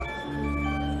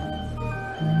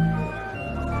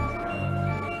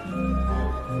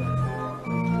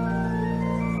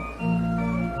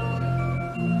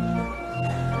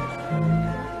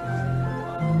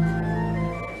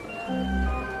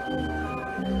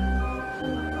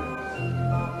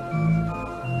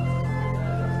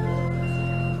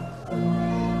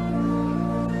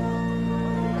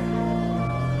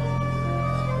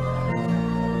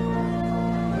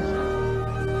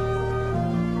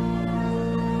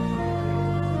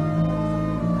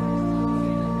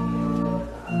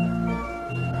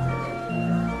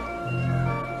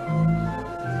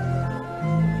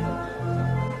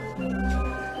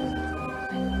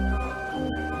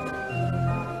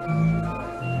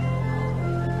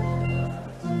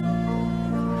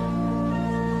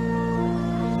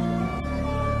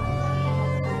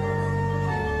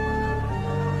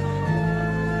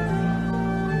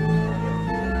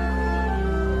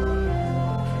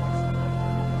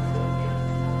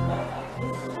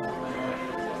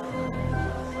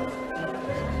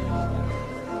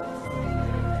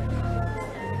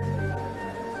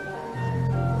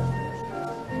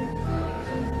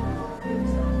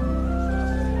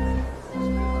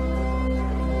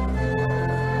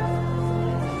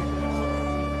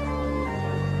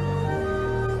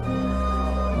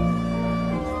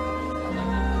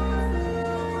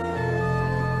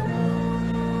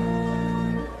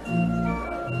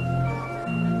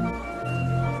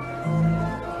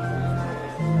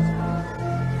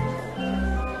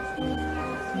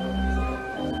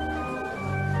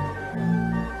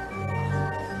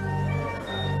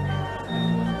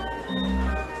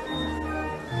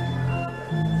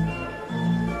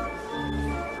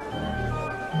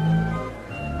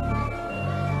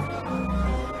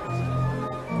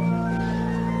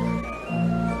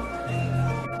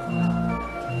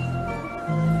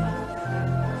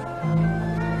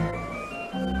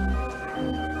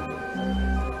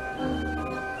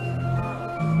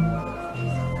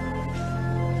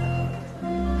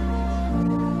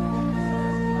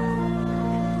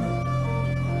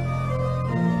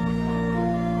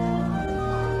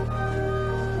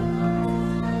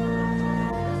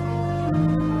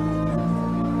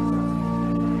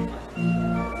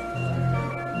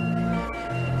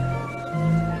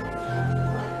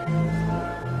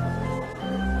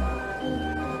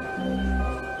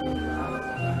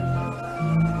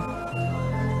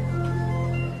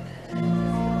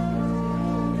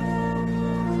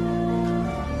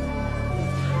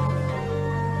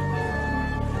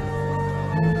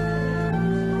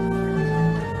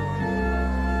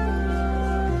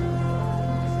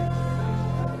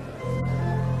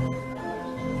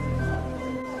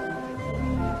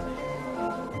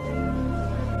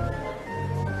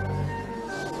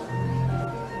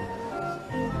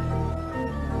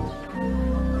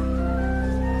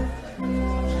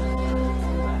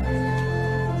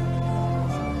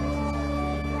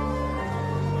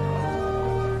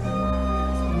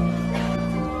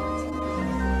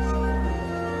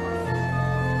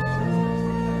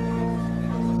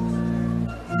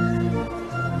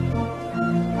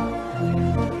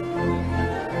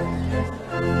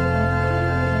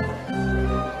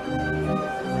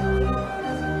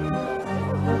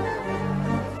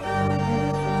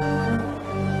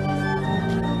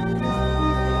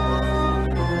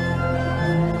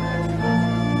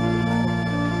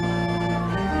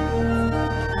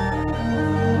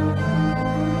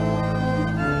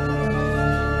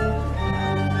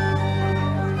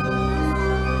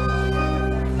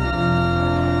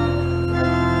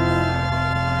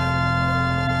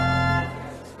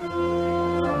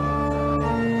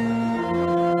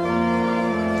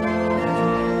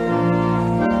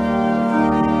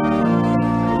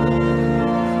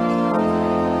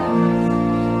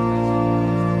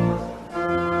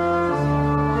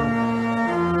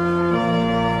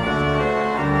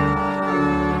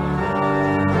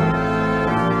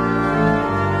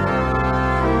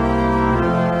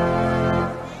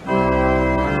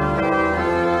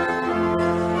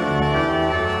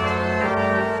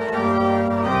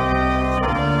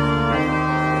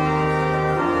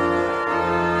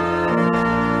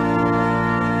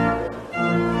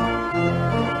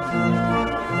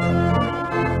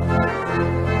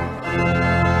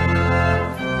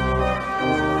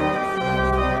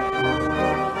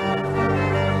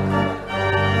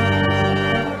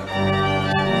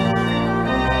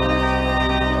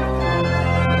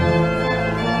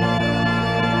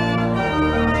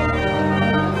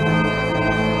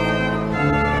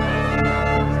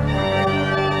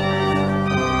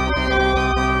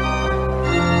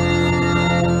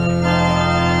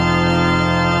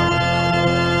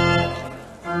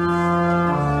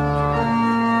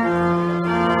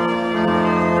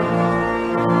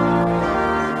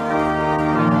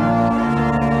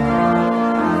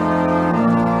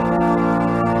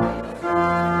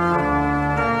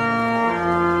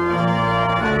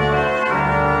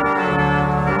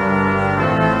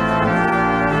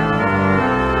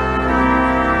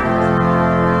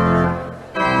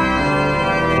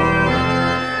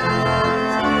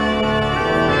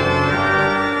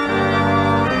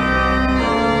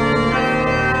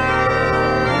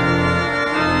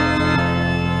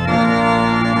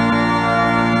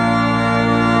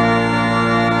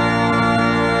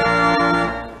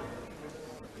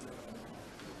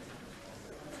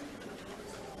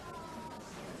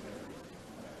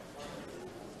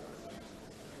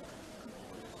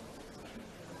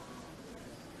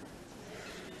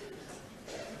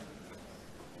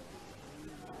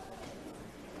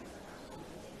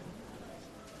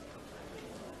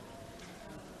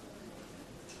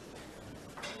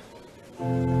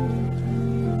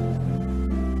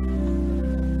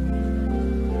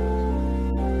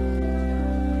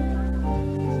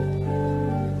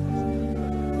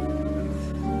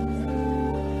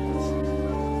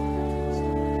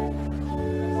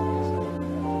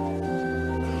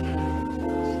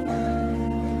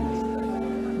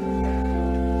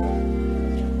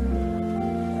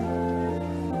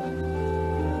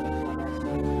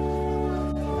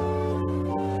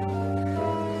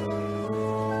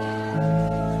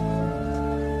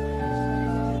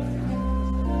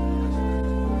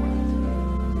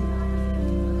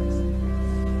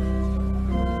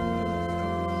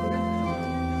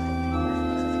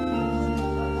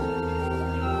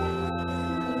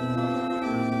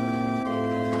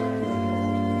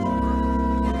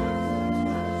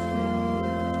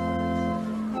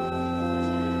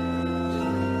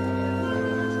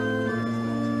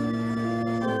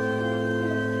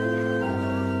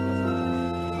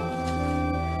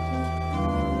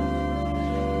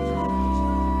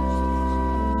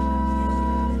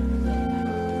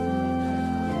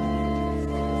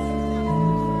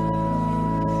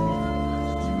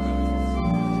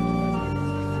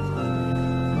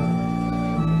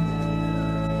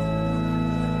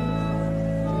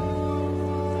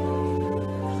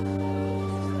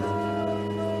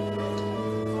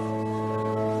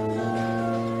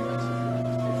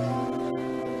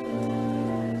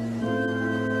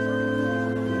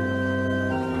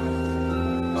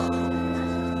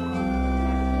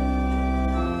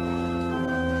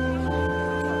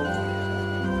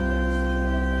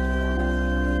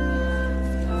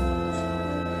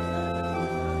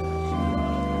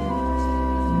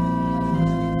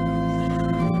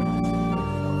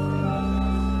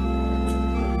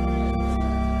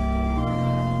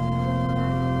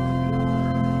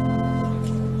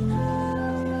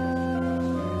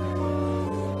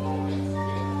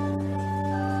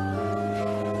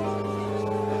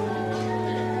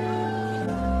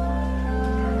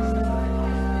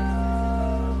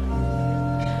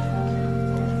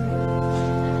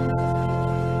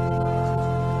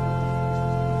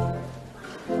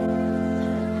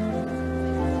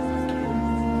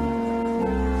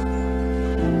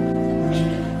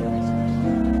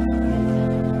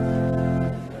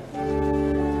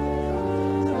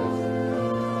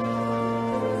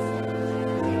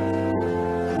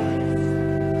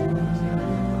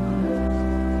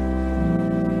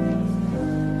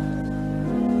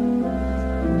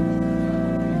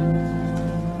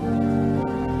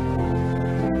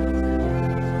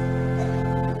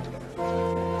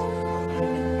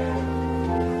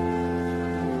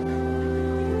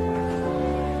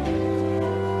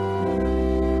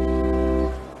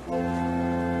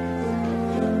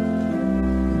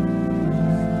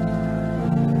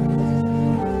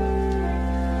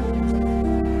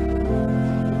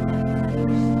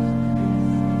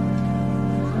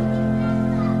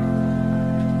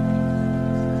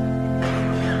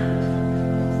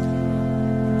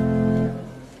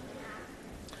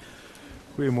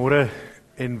Goeiemôre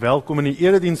en welkom in die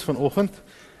erediens vanoggend.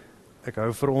 Ek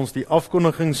hou vir ons die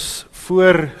afkondigings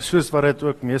voor, soos wat dit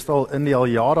ook meestal in die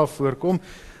aljara voorkom,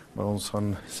 maar ons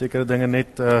gaan sekere dinge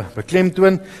net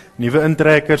beklemtoon. Nuwe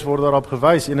intrekkers word daarop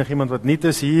gewys. Enigiemand wat nuut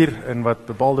is hier en wat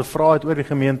bepaalde vrae het oor die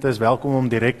gemeente is welkom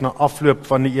om direk na afloop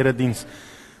van die erediens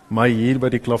my hier by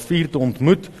die klavier te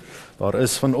ontmoet. Daar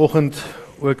is vanoggend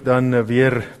ook dan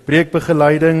weer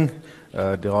preekbegeleiding.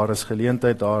 Daar is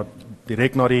geleentheid daar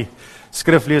direk na die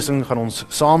skriflesing gaan ons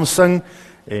saam sing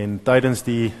en tydens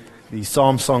die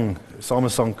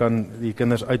samesang kan die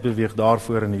kinders uitbeweeg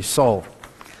daarvoor in die saal.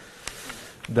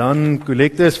 Dan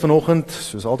kollekte is vanoggend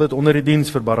soos altyd onder die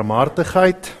diens vir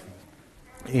barmhartigheid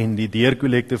en die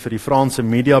deurkollekte vir die Franse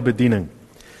media bediening.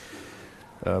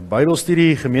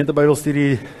 Bybelstudie, gemeente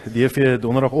Bybelstudie DV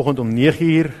donderdagoggend om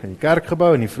 9:00 in die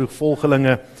kerkgebou en die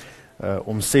vroegvolgelinge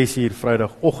om 6:00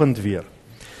 Vrydagoggend weer.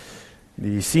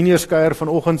 Die seniorskeier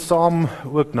vanoggend saam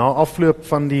ook na afloop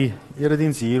van die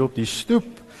erediens hier op die stoep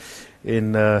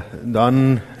en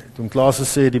dan toen Klaas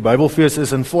sê die Bybelfees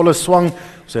is in volle swang,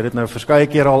 ons het dit nou verskeie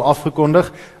keer al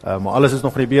afgekondig, maar alles is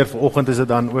nog nie beheer. Vanoggend is dit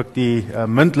dan ook die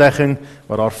muntlegging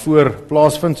wat daarvoor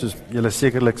plaasvind, soos julle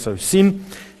sekerlik sou sien,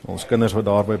 ons kinders wat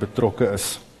daarbey betrokke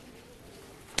is.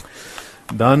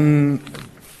 Dan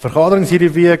vergaderings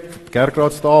hierdie week,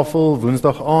 kerkraadstafel,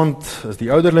 woensdag aand is die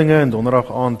ouderlinge en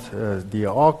donderdag aand die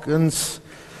diakens.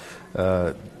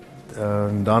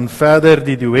 Dan verder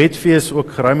die duetfees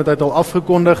ook geruime tyd al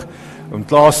afgekondig.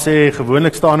 Klaas sê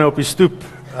gewoonlik staan hy op die stoep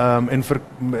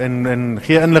en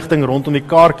gee inligting rondom die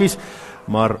kaartjies,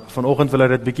 maar vanoggend wil hy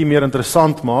dit bietjie meer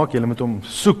interessant maak. Julle moet hom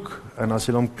soek en as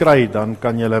julle hom kry, dan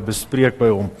kan julle bespreek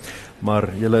by hom.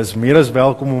 maar julle is meer as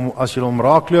welkom om as julle hom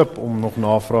raakloop om nog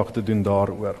navraag te doen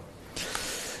daaroor.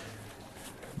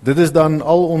 Dit is dan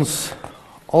al ons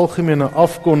algemene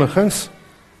afkondigings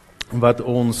wat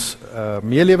ons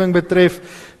meelewing betref.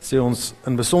 Sê ons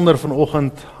in besonder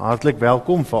vanoggend hartlik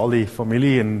welkom vir al die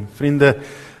familie en vriende.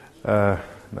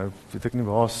 Nou weet ek nie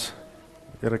waar's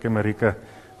Erik en Marika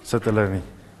sit hulle nie.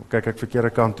 Kyk ek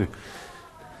verkeerde kant toe.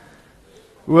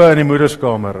 In die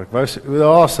moederskamer. Ek wou sê,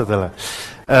 daar sit hulle.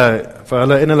 Vir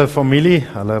hulle en hulle familie,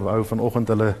 hulle hou vanoggend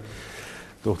hulle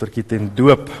dogtertjie ten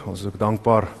doop. Ons is ook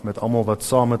dankbaar met almal wat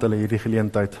saam met hulle hierdie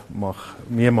geleentheid mag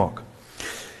meemaak.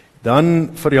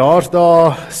 Dan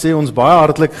verjaarsdag sê ons baie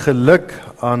hartlik geluk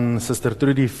aan Suster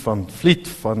Trudy van Vliet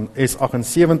van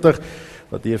S78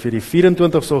 wat hier vir die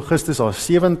 24 Augustus haar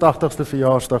 87ste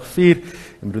verjaarsdag vier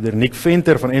en broeder Nick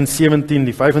Venter van N17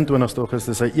 die 25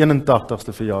 Augustus sy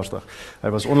 81ste verjaarsdag. Hy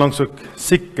was onlangs ook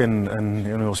siek in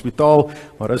die hospitaal,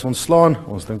 maar is ontslaan.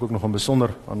 Ons dink ook nog in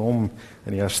besonder aan hom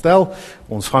in die herstel.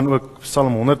 Ons gaan ook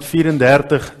Psalm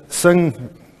 134 sing.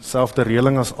 Selfde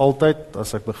reëling as altyd,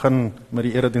 as ek begin met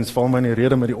die erediens, val my in die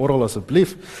rede met die orgel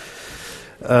asseblief.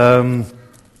 En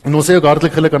ons sê ook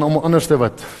hartlik geluk aan almal anderste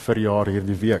wat verjaar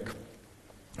hierdie week.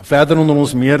 Verder onder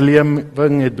ons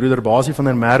meerlewing het broeder Basie van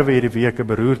der Merwe hierdie week 'n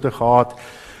beroerte gehad.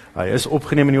 Hy is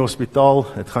opgeneem in die hospitaal.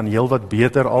 Dit gaan heelwat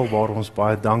beter al waar ons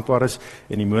baie dankbaar is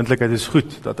en die moontlikheid is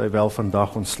goed dat hy wel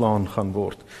vandag ontslaan gaan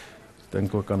word.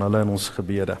 Dink ook aan hulle in ons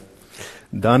gebede.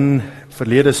 Dan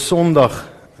verlede Sondag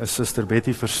is Suster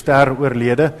Betty Verster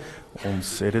oorlede.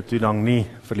 Ons het dit toe lang nie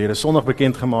verlede Sondag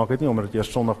bekend gemaak het nie, omdat dit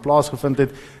eers Sondag plaasgevind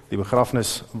het. Die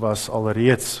begrafnis was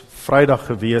alreeds Vrydag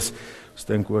gewees. Ons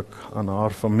dink ook aan haar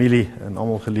familie en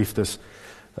almal geliefdes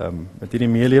met hierdie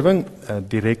meelewing.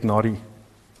 Direk na die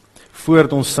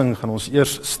voordat ons sing, gaan ons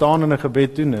eers staan in 'n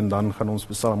gebed doen en dan gaan ons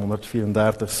Psalm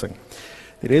 134 sing.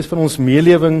 Die res van ons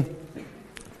meelewing,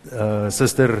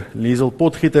 Suster Liesel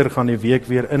Potgieter gaan die week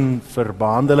weer in vir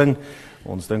behandeling.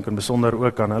 Ons dink in besonder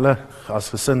ook aan hulle as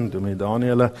gesin, Dominee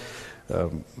Daniëlle,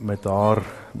 met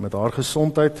haar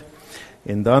gesondheid.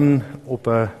 En dan op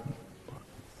 'n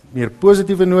meer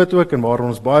positiewe noot ook, en waar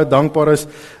ons baie dankbaar is,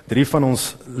 3 van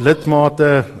ons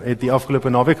lidmate het die afgelope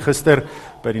naweek gister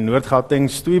by die Noord-Gauteng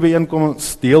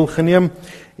stoeibyeenkoms deelgeneem,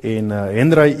 en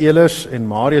Henry Elers en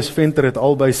Marius Venter het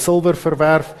albei silwer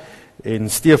verwerf, en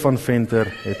Stefan Venter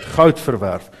het goud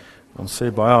verwerf. Ons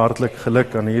sê baie hartlik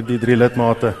geluk aan hierdie 3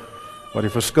 lidmate, wat die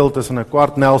verskil tussen 'n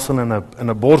kwart Nelson en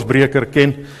 'n borsbreker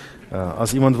ken.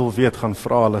 As iemand wil weet, gaan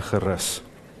vra hulle gerus.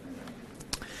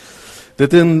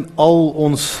 Dit in al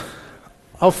ons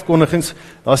afkondigings.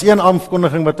 Daar's een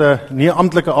afkondiging wat nie 'n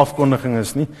amptelike afkondiging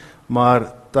is nie,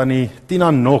 maar Tannie Tina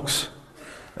Knox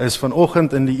is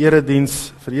vanoggend in die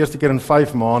erediens vir die eerste keer in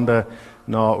 5 maande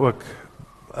na ook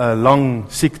 'n lang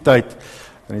siektyd.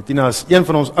 Tannie Tina is een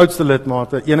van ons oudste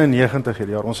lidmate, 91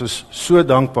 hierdie jaar. Ons is so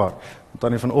dankbaar om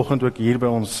Tannie vanoggend ook hier by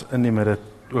ons in die middag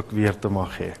ook weer te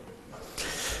mag hê.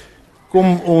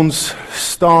 Kom ons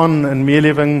staan in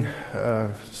meelewing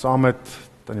saam met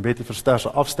Tannie Betty Verster se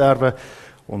afsterwe.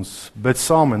 Ons bid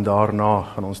saam en daarna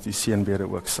gaan ons die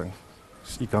seënbede ook sing.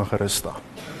 Dus u kan gerus staan.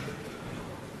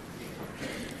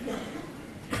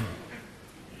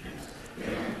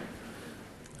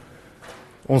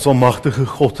 Ons almagtige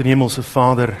God en hemelse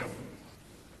Vader,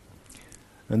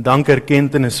 in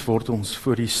dankerkentenis word ons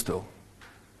voor u stil.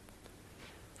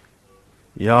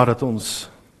 Ja, dat ons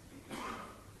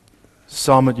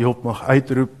saam met Job mag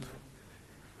uitroep,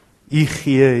 u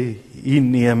gee, u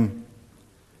neem,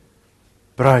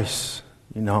 prys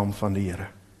die naam van die Here.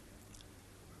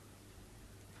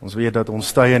 Ons weet dat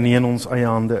ons tye nie in ons eie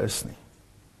hande is nie.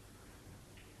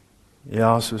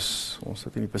 Ja, soos ons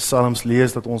dit in die psalms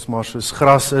lees, dat ons maar soos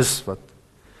gras is, wat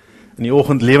in die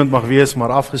oggend lewend mag wees,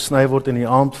 maar afgesny word en in die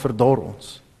aand verdor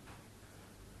ons.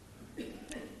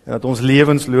 En dat ons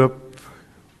lewensloop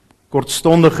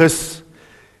kortstondig is,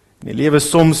 en die lewe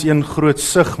soms een groot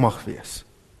sug mag wees.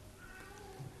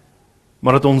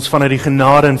 Maar dat ons vanuit die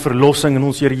genade en verlossing in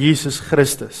ons Here Jesus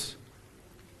Christus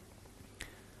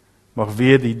mag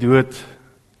weet die dood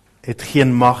het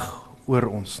geen mag oor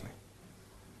ons nie.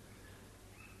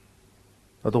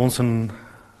 Dat ons in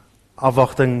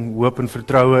afwagting, hoop en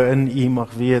vertroue in U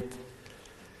mag weet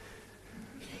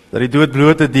dat die dood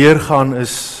bloot 'n deurgaan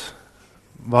is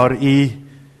waar U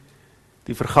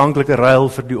die verganklike ruil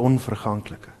vir die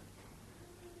onverganklike.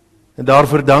 En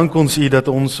daarvoor dank ons U dat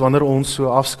ons, wanneer ons so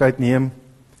afskeid neem,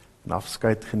 en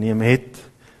afskeid geneem het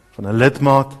van 'n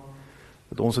lidmaat,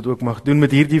 dat ons dit ook mag doen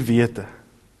met hierdie wete,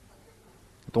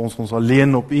 dat ons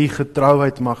alleen op U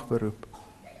getrouheid mag beroep.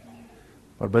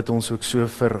 Maar bid ons ook so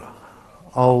vir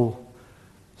al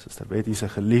Suster Betty se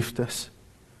geliefdes,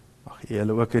 Mag U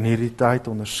hulle ook in hierdie tyd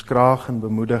onderskraag en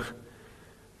bemoedig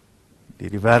deur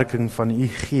die werking van U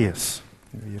Gees.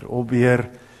 Hier opbeer,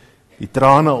 die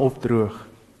trane opdroog,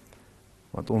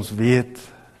 want ons weet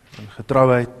in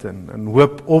getrouheid en in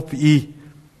hoop op U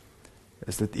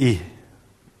is dit U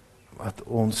wat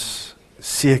ons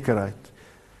sekerheid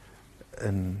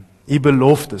in U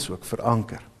beloftes ook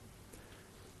veranker.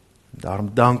 Daarom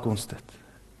dank ons dit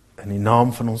in die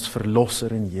naam van ons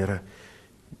Verlosser en Here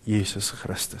Jesus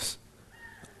Christus.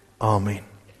 Amen.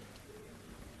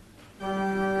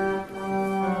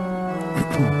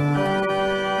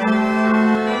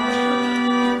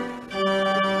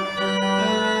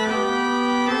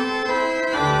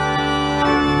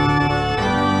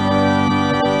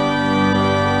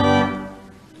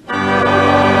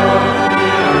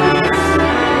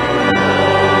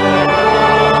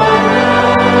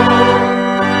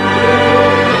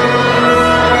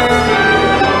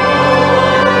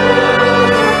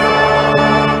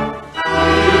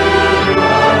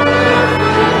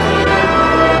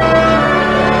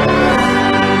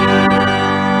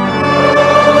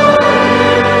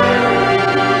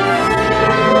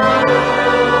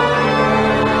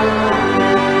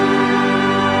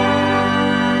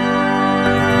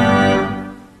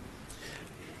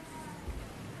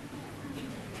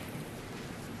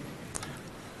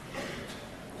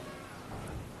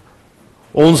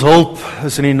 Ons hulp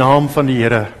is in die naam van die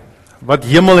Here, wat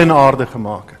hemel en aarde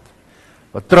gemaak het,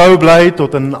 wat trou bly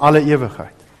tot in alle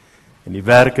ewigheid, en die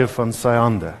werke van sy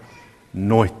hande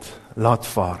nooit laat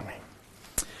vaar nie.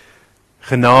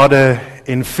 Genade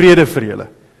en vrede vir julle,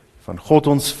 van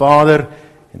God ons Vader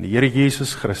en die Here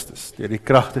Jesus Christus, deur die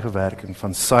kragtige werking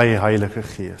van sy Heilige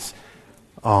Gees.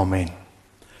 Amen.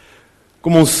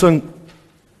 Kom ons sing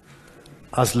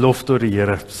as lof tot die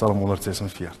Here, Psalm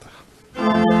 146.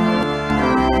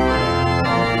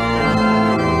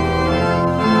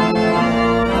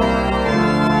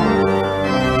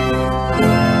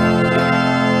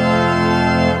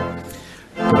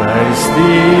 Prys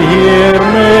die Heer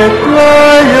met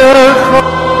blye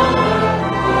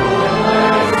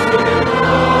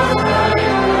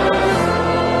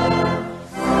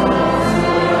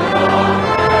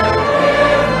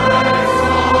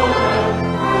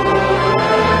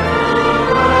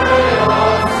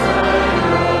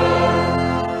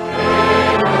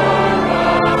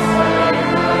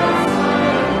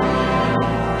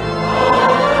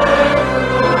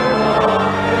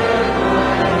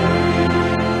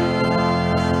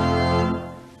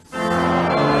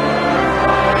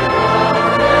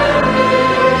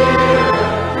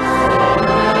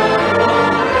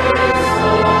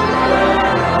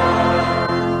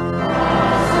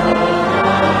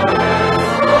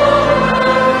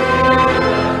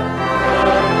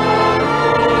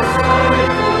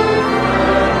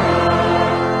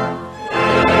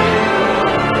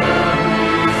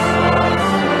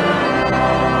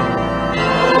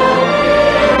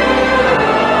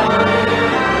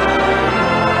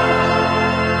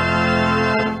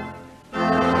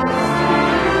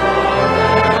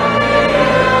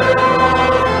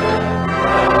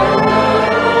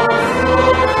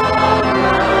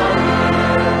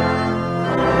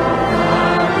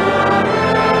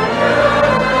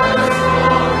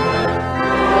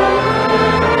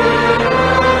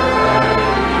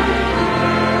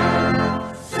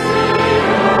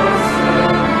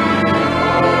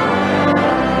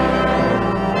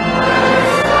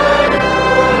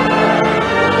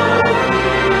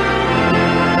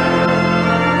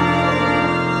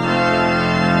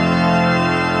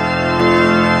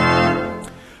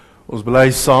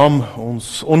bely saam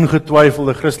ons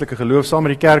ongetwyfelde Christelike geloof saam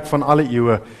met die kerk van alle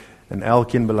eeue en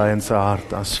elkeen bely in sy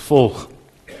hart as volg.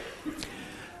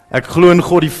 Ek glo in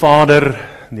God die Vader,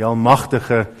 die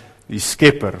Almagtige, die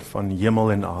Skepper van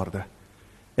hemel en aarde.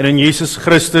 En in Jesus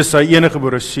Christus, sy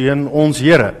eniggebore Seun, ons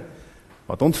Here,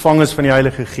 wat ontvang is van die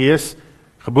Heilige Gees,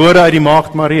 gebore uit die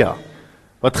Maagd Maria,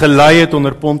 wat gelei het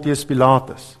onder Pontius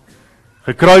Pilatus,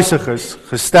 gekruisig is,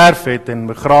 gesterf het en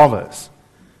begrawe is,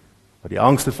 wat die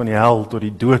angste van die hel tot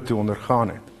die dood toe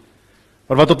ondergaan het,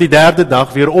 maar wat op die 3de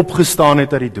dag weer opgestaan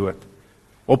het uit die dood,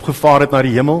 opgevaar het na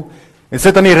die hemel, en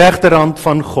sit aan die regterhand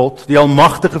van God, die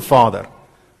Almagtige Vader,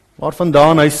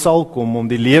 waarvandaan hy sal kom om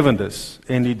die lewendes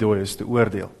en die dooies te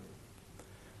oordeel.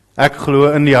 Ek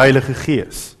glo in die Heilige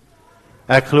Gees.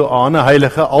 Ek glo aan 'n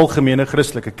heilige algemene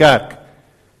Christelike kerk,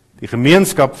 die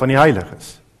gemeenskap van die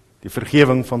heiliges, die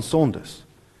vergifnis van sondes,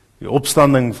 die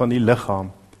opstanding van die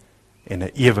liggaam en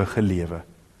 'n ewige lewe.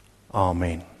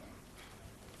 Amen.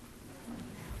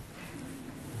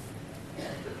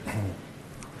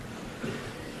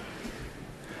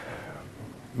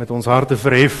 Met ons harte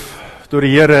verhef tot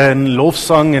die Here in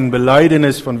lofsang en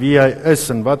belydenis van wie hy is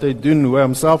en wat hy doen, hoe hy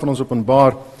homself aan ons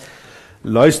openbaar,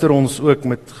 luister ons ook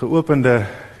met geopende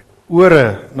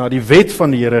ore na die wet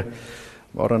van die Here,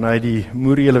 waarin hy die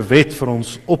morele wet vir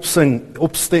ons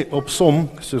opsom,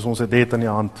 soos ons dit het aan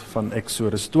die hand van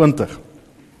Exodus 20.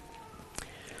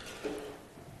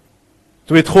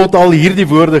 Toe het God al hierdie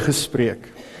woorde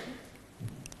gespreek.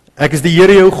 Ek is die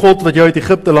Here jou God wat jou uit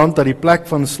Egipte land uit die plek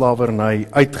van slawerny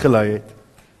uitgelei het.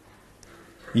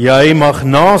 Jy mag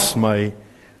naas my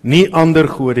nie ander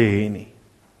gode hê nie.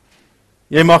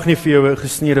 Jy mag nie vir jou 'n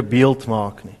gesneede beeld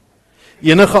maak nie.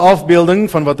 Enige afbeelding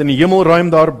van wat in die hemelruim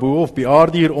daarbo of die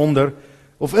aarde hieronder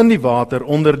of in die water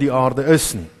onder die aarde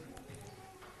is nie.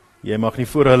 Jy mag nie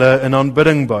voor hulle in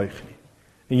aanbidding buig nie.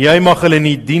 En jy mag hulle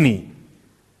nie dien nie.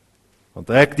 Want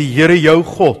ek, die Here jou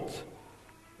God,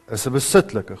 is 'n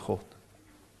besitlike God,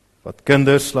 wat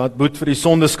kinders laat boet vir die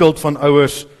sondeskuld van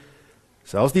ouers,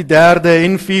 selfs die 3de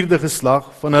en 4de geslag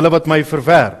van hulle wat my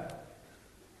verwerp,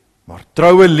 maar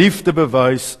troue liefde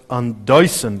bewys aan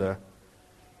duisende,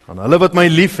 aan hulle wat my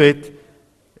liefhet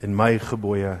en my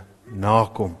gebooie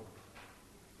nakom.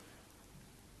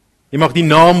 Jy mag die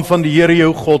naam van die Here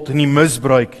jou God nie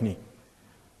misbruik nie,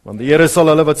 want die Here sal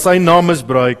hulle wat sy naam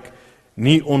misbruik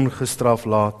nie ongestraf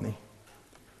laat nie.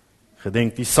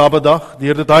 Gedenk die Sabbatdag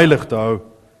deur dit heilig te hou.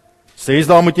 6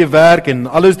 dae moet jy werk en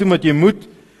alles doen wat jy moet,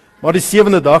 maar die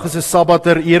 7de dag is 'n Sabbat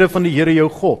ter ere van die Here jou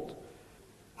God.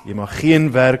 Jy mag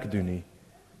geen werk doen nie.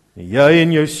 Jy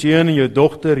en jou seun en jou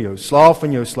dogter, jou slaaf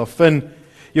en jou slavin,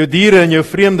 jou diere en jou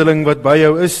vreemdeling wat by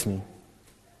jou is nie.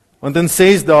 Want in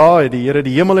 6 dae het die Here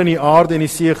die hemel en die aarde en die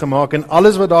see gemaak en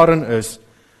alles wat daarin is,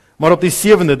 maar op die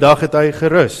 7de dag het hy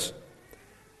gerus.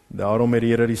 Daarom het die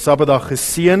Here die Sabbatdag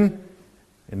geseën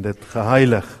en dit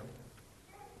geheilig.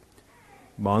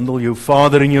 Behandel jou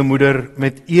vader en jou moeder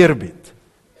met eerbied,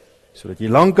 sodat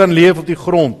jy lang kan leef op die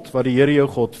grond wat die Here jou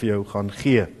God vir jou gaan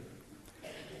gee.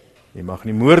 Jy mag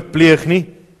nie moord pleeg nie,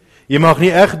 jy mag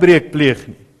nie egbreek pleeg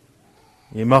nie,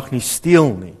 jy mag nie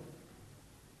steel nie,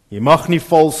 jy mag nie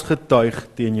vals getuig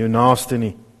teen jou naaste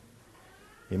nie,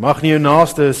 jy mag nie jou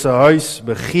naaste se huis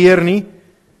begeer nie,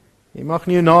 jy mag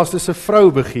nie jou naaste se vrou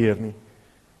begeer nie,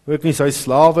 ook nie sy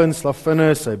slawe en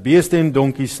slavinne, sy beeste en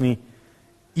donkies nie,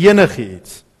 enige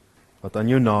iets wat aan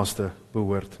jou naaste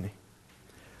behoort nie.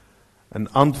 In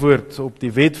antwoord op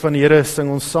die wet van die Here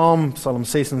sing ons saam Psalm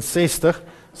 66,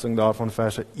 sing daarvan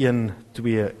verse 1,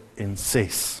 2 en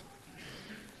 6.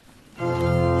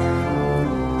 Oh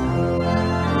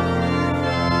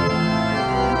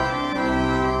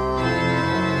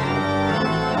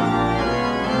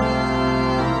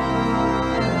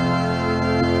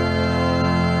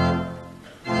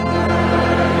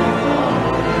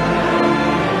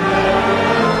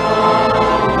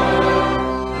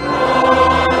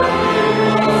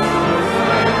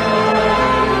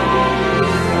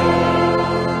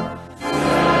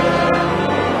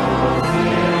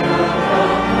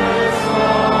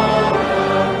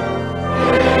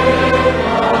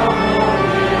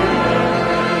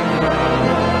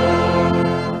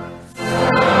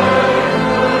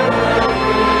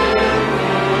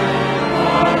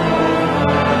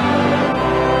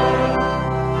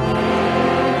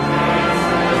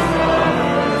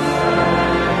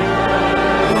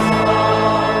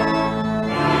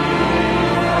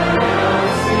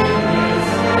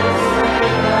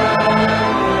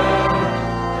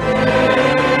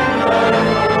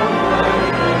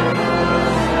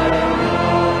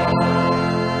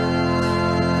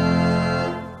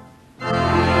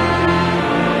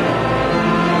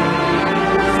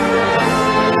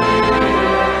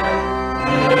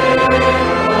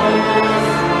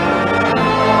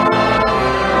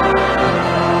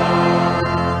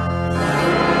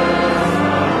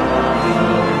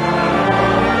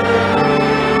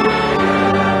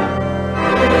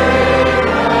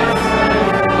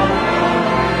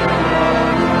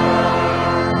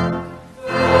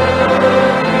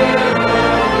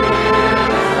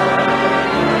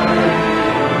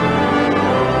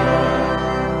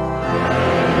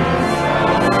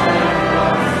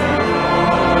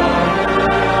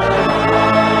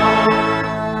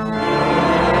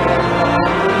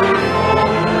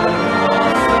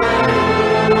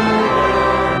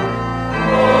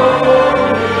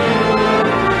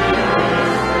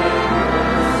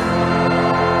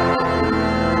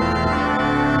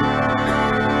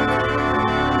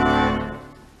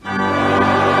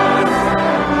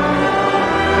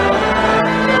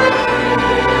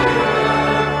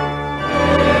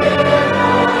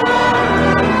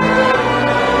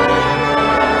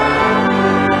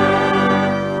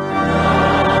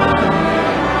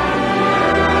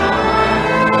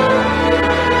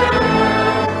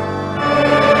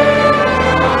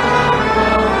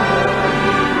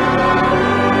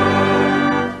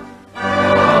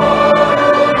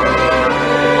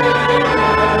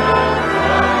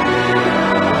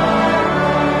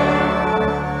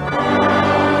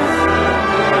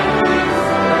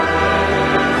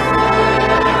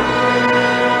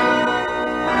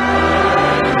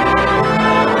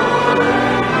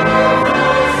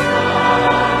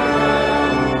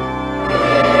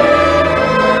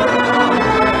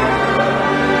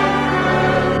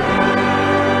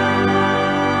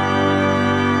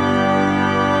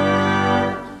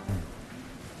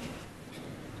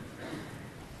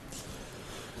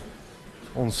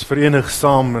Ons verenig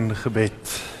saam in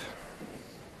gebed.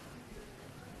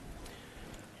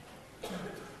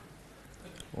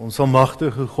 Ons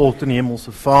almagtige God en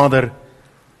Hemelse Vader,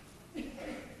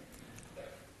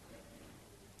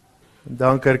 in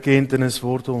dankerkentenis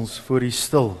word ons voor U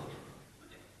stil.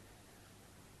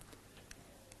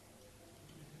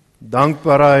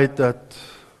 Dankbaarheid dat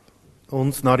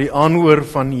ons na die aanhoor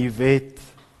van U wet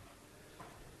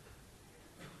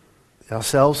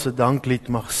selfs 'n danklied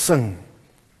mag sing.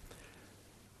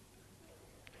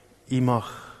 U mag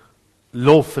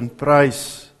lof en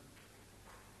prys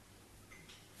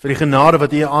vir die genade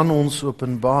wat U aan ons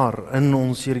openbaar in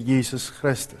ons Here Jesus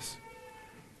Christus.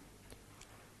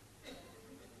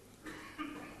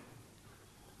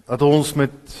 Dat ons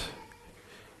met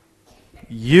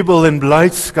jubel en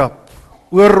blydskap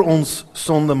oor ons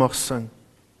sonde mag sing.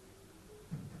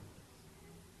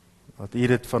 Dat U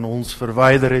dit van ons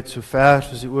verwyder het, so ver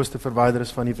soos die ooste verwyder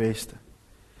is van die weste.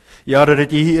 Ja, dat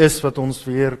dit U is wat ons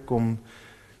weer kom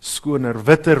skoner,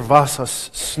 witter was as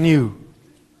sneeu.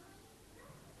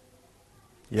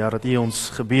 Ja, dat U ons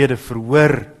gebede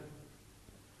verhoor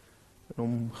en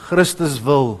om Christus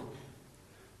wil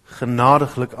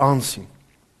genadiglik aansien.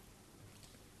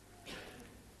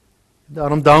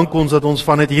 Daarom dank ons dat ons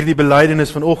vanuit hierdie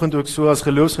belydenis vanoggend ook so as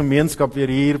geloofsgemeenskap weer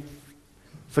hier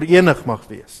verenig mag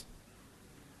wees.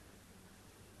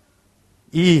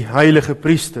 U heilige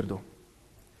priesterdom,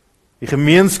 die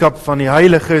gemeenskap van die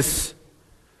heiliges,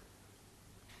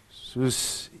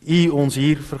 soos U ons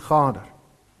hier vergader.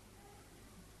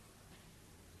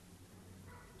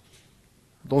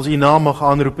 Dat ons U naam mag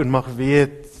aanroep en mag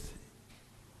weet,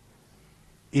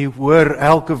 U hoor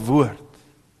elke woord,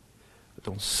 dat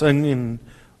ons sing en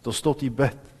dat ons tot U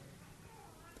bid.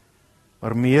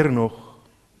 Maar meer nog,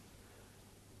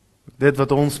 dit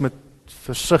wat ons met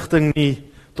versigtiging nie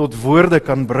tot woorde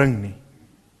kan bring nie.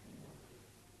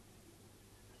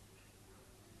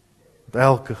 Dat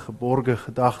elke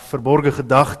verborge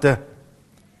gedagte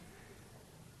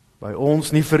by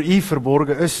ons nie vir U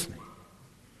verborge is nie.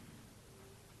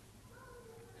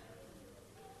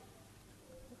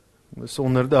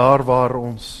 Besonder daar waar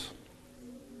ons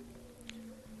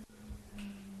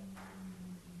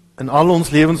in al ons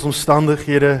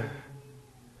lewensomstandighede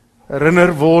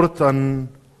herinner word aan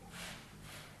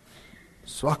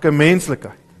swakke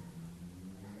menslikheid,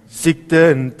 siekte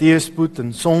en teëspoed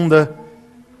en sonde,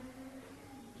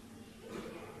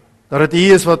 dat dit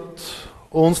U is wat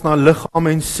ons na liggaam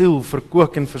en siel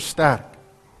verkoop en versterk.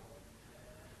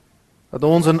 Dat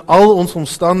ons in al ons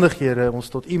omstandighede ons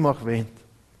tot U mag wend,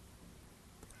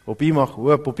 op U mag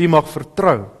hoop, op U mag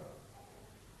vertrou.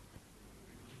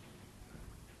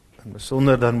 En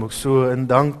besonder dan ook so in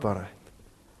dankbaarheid.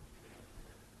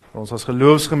 Ons as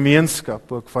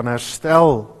geloofsgemeenskap ook van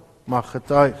herstel mag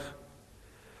getuig,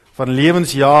 van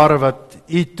lewensjare wat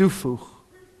U toevoeg,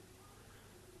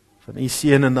 van U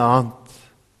seënende hand,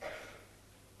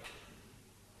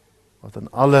 wat in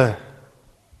alle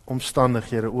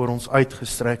omstandighede oor ons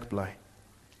uitgestrek bly.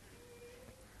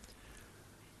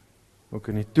 Ook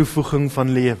in die toevoeging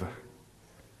van lewe.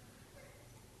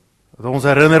 Dat ons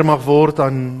herinner mag word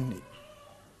aan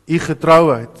U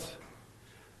getrouheid,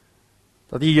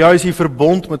 dat U juis die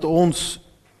verbond met ons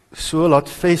so laat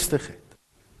vestig het.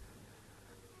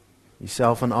 U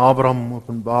self aan Abraham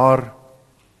openbaar,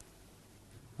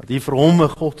 dat U vir hom 'n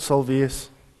God sal wees,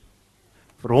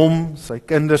 vir hom, sy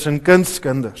kinders en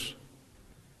kindskinders.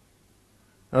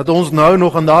 En dat ons nou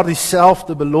nog aan daardie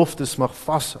selfde beloftes mag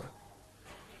vashou.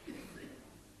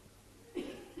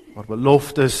 Maar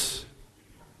beloftes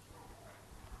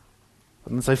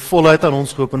wat in sy volheid aan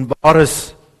ons geopenbaar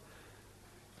is,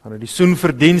 vanuit die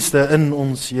soenverdienste in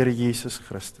ons Here Jesus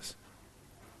Christus.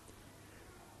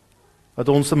 Dat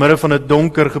ons te midde van 'n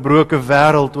donker, gebroke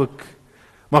wêreld ook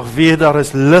mag weet daar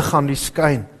is lig aan die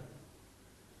skyn.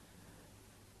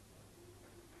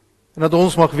 En dat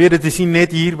ons mag weet dit is nie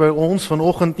net hier by ons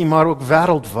vanoggend nie, maar ook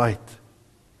wêreldwyd.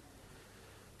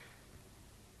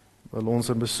 Wil ons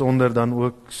in besonder dan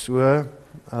ook so,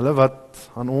 hulle wat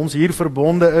aan ons hier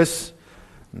verbonde is,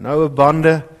 noue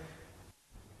bande,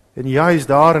 en juist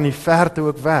daar in die verte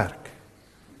ook werk.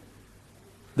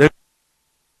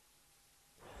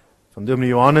 Van Dominee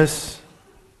Johannes,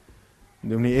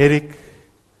 Dominee Erik,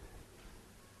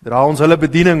 dra ons hulle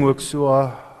bediening ook so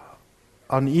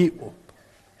aan U op.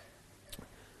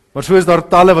 Maar so is daar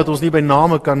talle wat ons nie by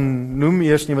name kan noem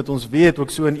eers nie, wat ons weet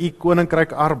ook so in U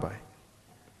koninkryk arbei.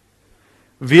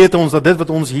 Weet ons dat dit wat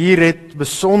ons hier het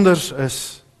besonders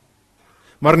is,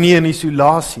 maar nie in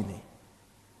isolasie nie.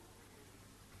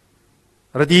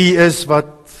 Dat U is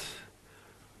wat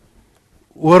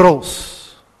oral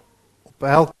op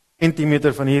elke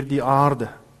sentimeter van hierdie aarde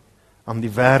aan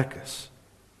die werk is.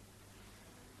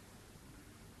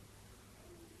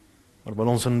 Maar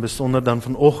wil ons in besonder dan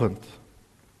vanoggend,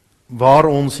 waar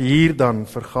ons hier dan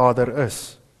vergader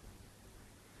is,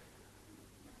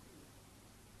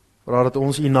 vra dat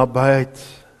ons U nabyheid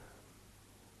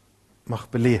mag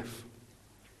beleef.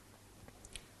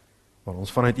 Waar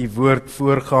ons vanuit U woord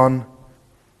voorgaan,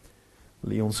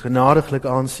 wil U ons genadiglik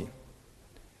aansien.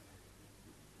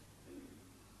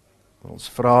 Waar ons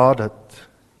vra dat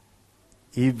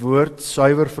U woord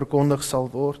suiwer verkondig sal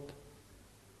word,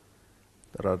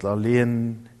 dat alleen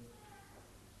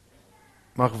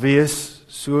mag wees,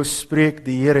 so spreek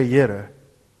die Here, Here.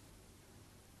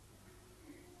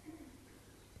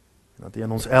 Dat U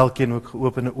aan ons elkeen ook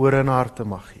geopende ore en harte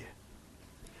mag gee.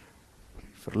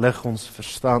 Verlig ons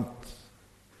verstand,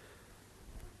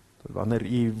 dat wanneer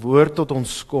U woord tot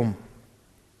ons kom,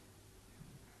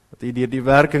 dat U deur die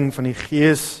werking van die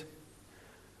Gees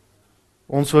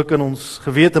ons ook in ons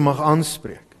gewete mag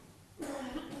aanspreek.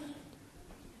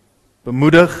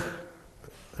 Bemoedig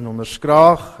en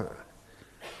onderskraag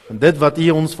in dit wat U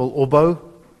ons wil opbou,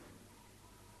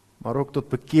 maar ook tot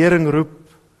bekering roep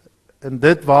in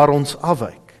dit waar ons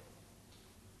afwyk.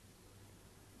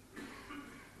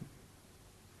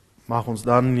 Mag ons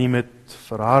dan nie met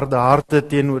verharde harte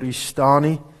teenoor U staan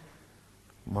nie,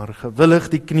 maar gewillig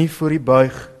die knie voor U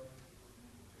buig,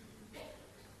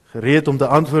 gereed om te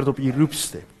antwoord op U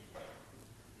roepstem.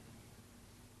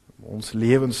 Om ons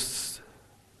lewens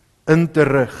in te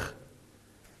rig,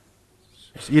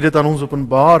 soos U dit aan ons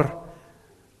openbaar,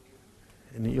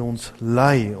 en U ons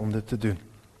lei om dit te doen.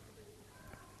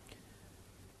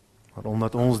 Maar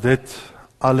omdat ons dit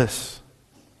alles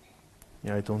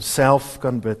nie uit onsself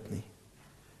kan bid nie,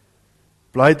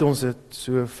 pleit ons dit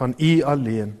so van U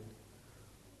alleen,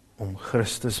 om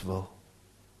Christus wil.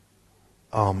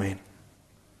 Amen.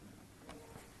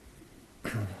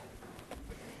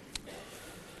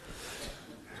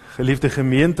 Geliefde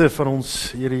gemeente van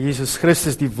ons Here Jesus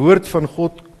Christus, die woord van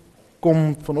God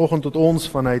kom vanoggend tot ons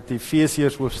vanuit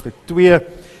Efesiërs hoofstuk 2,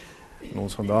 en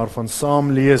ons gaan daarvan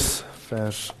saam lees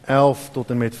vers 11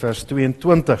 tot en met vers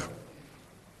 22.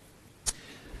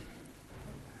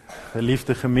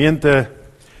 Geliefde gemeente,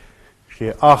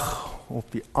 gee ag op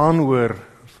die aanhoor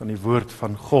van die woord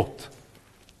van God.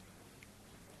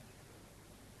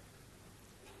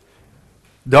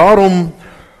 Daarom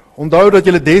onthou dat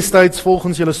julle destyds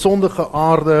volgens julle sondige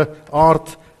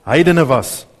aard heidene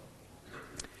was.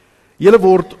 Julle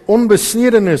word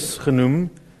onbesnedenis genoem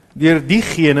deur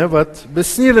diegene wat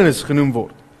besnedenis genoem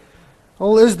word.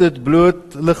 Al is dit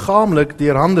bloot liggaamlik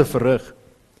deur hande verrig.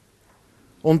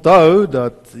 Onthou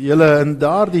dat julle in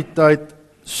daardie tyd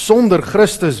sonder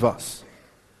Christus was,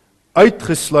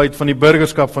 uitgesluit van die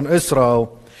burgerskap van Israel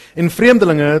en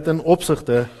vreemdelinge ten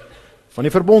opsigte van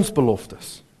die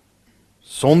verbondsbeloftes,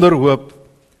 sonder hoop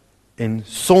en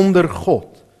sonder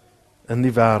God in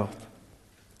die wêreld.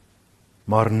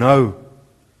 Maar nou,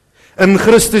 in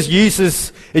Christus Jesus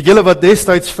het julle wat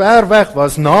destyds ver weg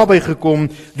was, naby gekom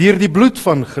deur die bloed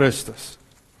van Christus.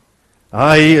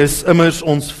 Hy is immers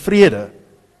ons vrede,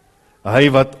 hy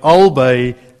wat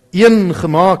albei een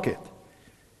gemaak het,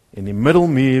 en die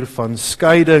middelmuur van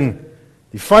skeiding,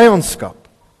 die vyandskap,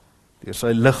 deur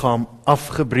sy liggaam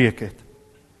afgebreek het.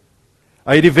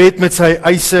 Hy het die wet met sy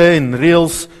eise en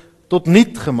reëls tot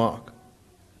niet gemaak,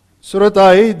 sodat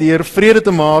hy deur vrede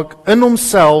te maak in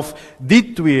homself die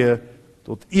twee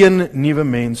tot een nuwe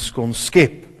mens kon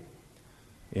skep.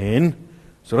 En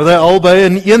sodat hy albei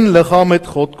in een liggaam met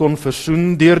God kon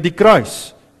versoen deur die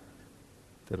kruis,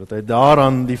 terwyl hy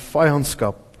daaraan die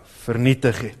vyandskap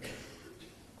vernietig het.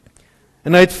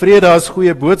 En hy het vrede as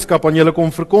goeie boodskap aan julle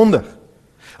kom verkondig,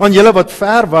 aan julle wat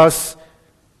ver was,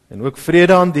 en ook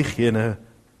vrede aan diegene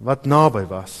wat naby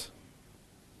was.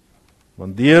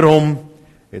 Want deur hom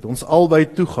het ons albei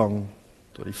toegang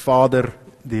tot die Vader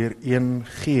deur een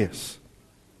Gees.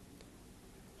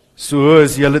 So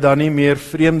is julle dan nie meer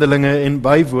vreemdelinge en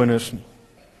bywoners nie,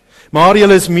 maar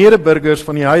julle is medeburgers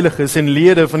van die heiliges en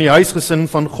lede van die huisgesin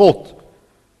van God,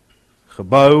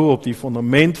 gebou op die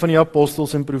fundament van die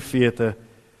apostels en profete,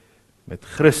 met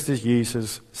Christus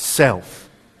Jesus self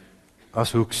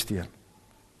as hoeksteen.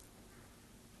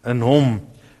 In hom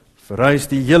verrys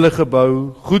die hele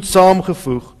gebou, goed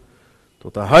saamgevoeg,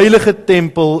 tot 'n heilige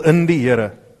tempel in die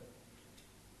Here.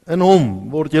 In hom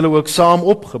word julle ook saam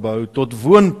opgebou tot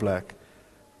woonplek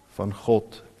van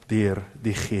God deur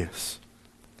die Gees.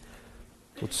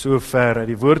 Tot sover uit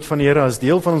die woord van die Here. As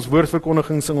deel van ons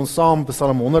woordverkondiging sing ons saam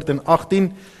Psalm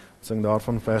 118, sing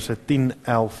daarvan verse 10,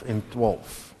 11 en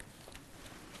 12.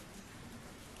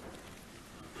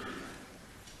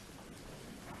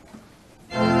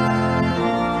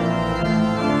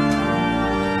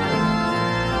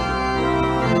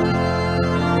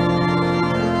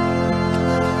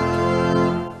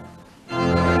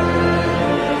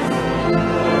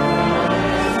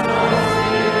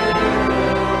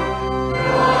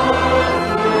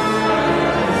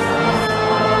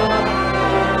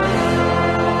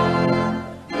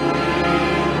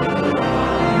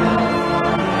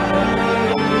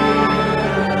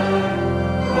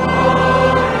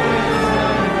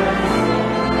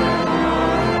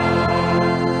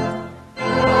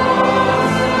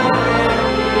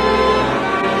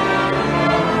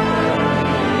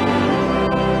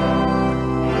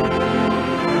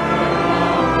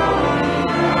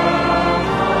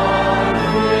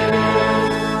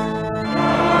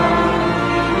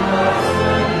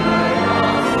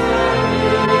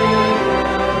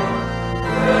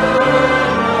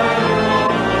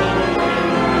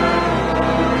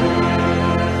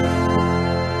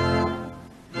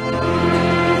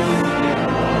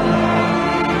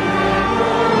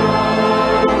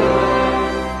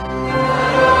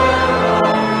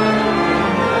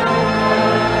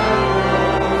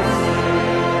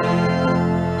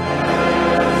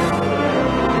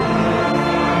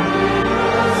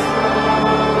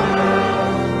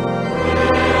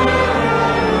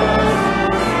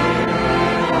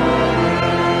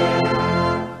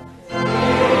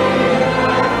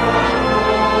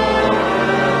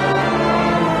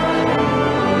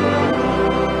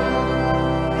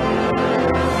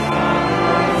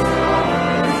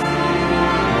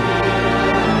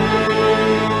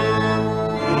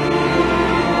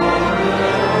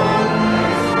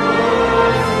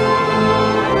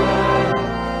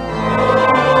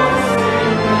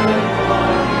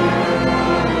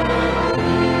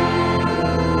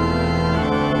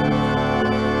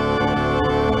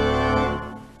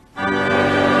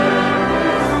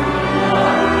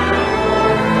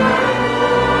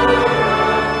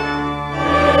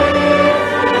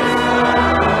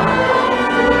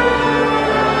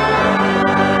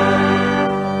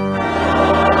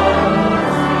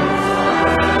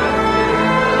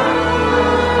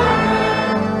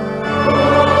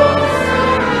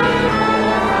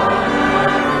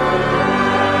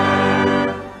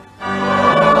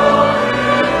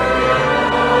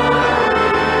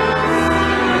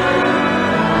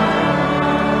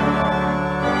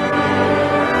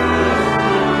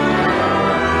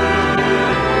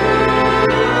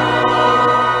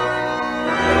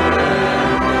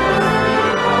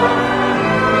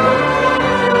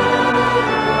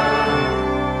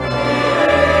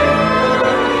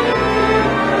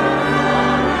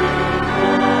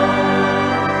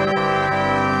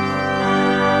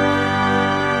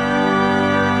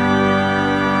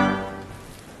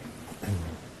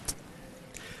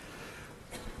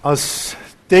 As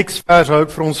teksvers hou ek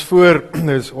vir ons voor,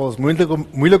 is ons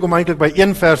moeilik om eintlik by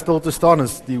een vers stil te staan,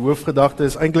 is die hoofgedagte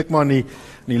is eintlik maar in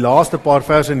die laaste paar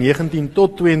verse 19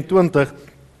 tot 22,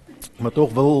 maar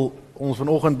tog wil ons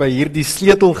vanoggend by hierdie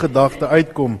sleutelgedagte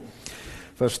uitkom.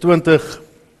 Vers 20,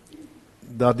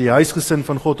 dat die huisgesin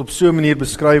van God op so 'n manier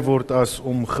beskryf word as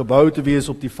om gebou te wees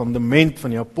op die fundament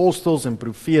van die apostels en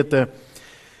profete,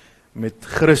 met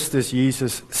Christus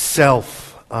Jesus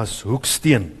self as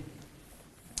hoeksteen.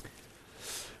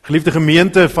 Geliefde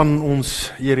gemeente van ons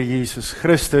Here Jesus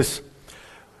Christus,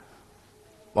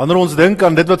 wanneer ons dink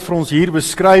aan dit wat vir ons hier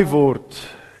beskryf word,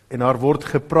 en daar word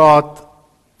gepraat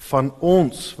van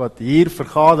ons wat hier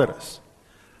vergader is,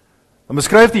 dan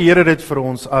beskryf die Here dit vir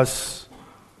ons as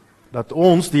dat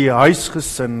ons die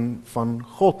huisgesin van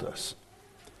God is.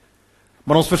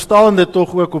 Maar ons verstaan dit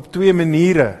tog ook op twee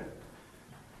maniere.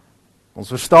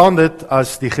 Ons verstaan dit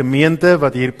as die gemeente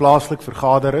wat hier plaaslik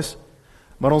vergader is,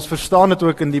 maar ons verstaan dit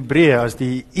ook in die breë as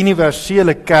die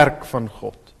universele kerk van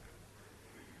God.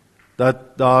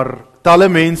 Dat daar talle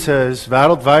mense is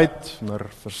wêreldwyd, onder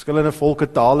verskillende volke,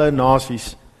 tale en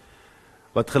nasies,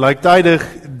 wat gelyktydig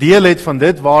deel het van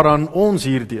dit waaraan ons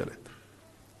hier deel het.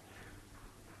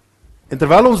 En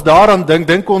terwyl ons daaraan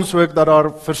dink ons ook dat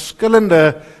daar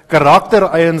verskillende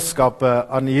karaktereienskappe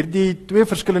aan hierdie twee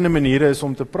verskillende maniere is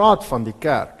om te praat van die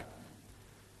kerk.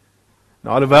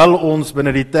 Nou, alhoewel ons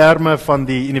binne die terme van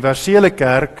die universele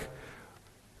kerk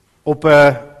op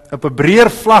 'n breër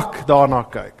vlak daarna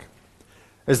kyk,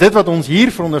 is dit wat ons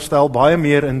hier veronderstel baie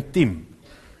meer intiem.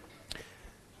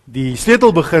 Die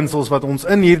sleutelbeginsels wat ons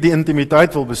in hierdie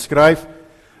intimiteit wil beskryf,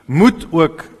 moet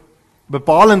ook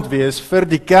bepalend wees vir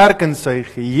die kerk in sy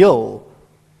geheel,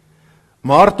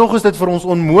 maar tog is dit vir ons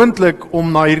onmoontlik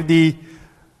om na hierdie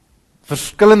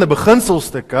verskillende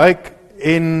beginsels te kyk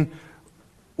en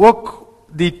ook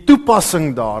die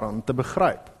toepassing daaraan te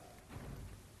begryp.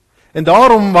 En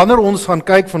daarom, wanneer ons gaan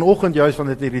kyk vanoggend juis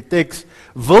van dit hierdie teks,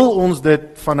 wil ons dit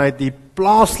vanuit die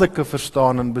plaaslike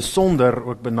verstaan en besonder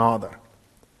ook benader.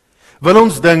 Wil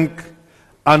ons dink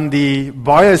aan die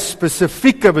baie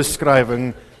spesifieke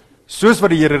beskrywing, soos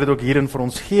wat die Here dit ook hierin vir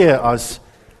ons gee, as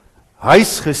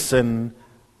huisgesin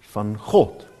van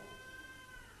God.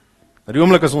 Nou die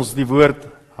oomblik as ons die woord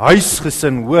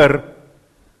huisgesin hoor,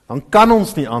 dan kan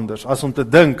ons nie anders as om te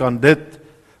dink aan dit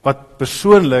wat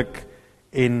persoonlik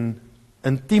en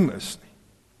intiem is nie.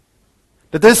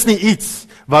 Dit is nie iets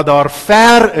wat daar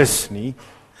ver is nie,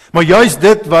 maar juis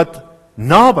dit wat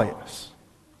naby is.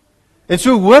 En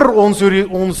so hoor ons hoe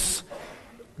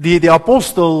die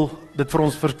apostel dit vir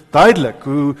ons verduidelik,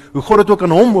 hoe God dit ook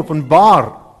aan hom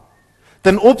openbaar,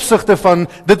 ten opsigte van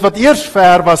dit wat eers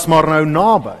ver was, maar nou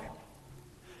naby.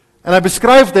 En hy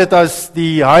beskryf dit as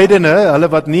die heidene, hulle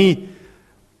wat nie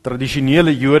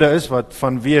tradisionele Jode is, wat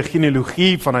vanweë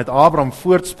genealogie vanuit Abraham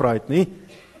voortspruit nie,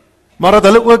 maar dat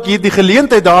hulle ook hier die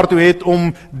geleentheid daartoe het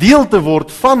om deel te word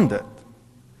van dit.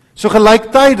 So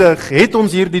gelyktydig het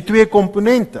ons hier die twee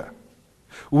komponente.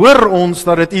 Hoor ons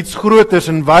dat dit iets groters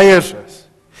en weiers is,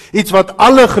 iets wat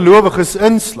alle gelowiges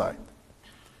insluit,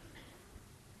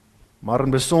 maar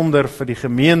in besonder vir die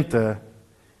gemeente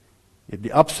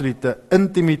die absolute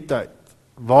intimiteit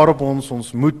waarop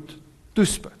ons moet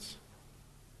toespits.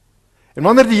 En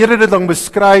wanneer die Here dit dan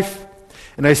beskryf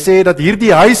en hy sê dat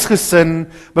hierdie huisgesin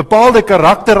bepaalde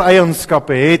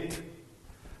karaktereienskappe het,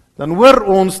 dan hoor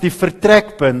ons die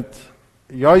vertrekpunt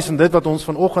juis in dit wat ons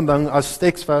vanoggend dan as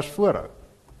teksvers voorhou.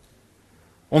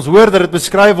 Ons hoor dat dit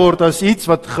beskryf word as iets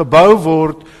wat gebou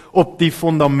word op die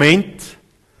fundament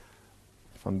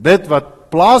van dit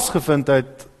wat plaasgevind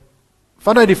het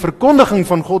vanuit die verkondiging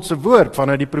van God se woord,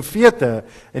 vanuit die profete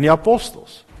en die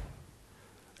apostels.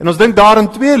 En ons dink daarin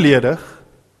tweeledig,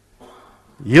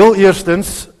 heel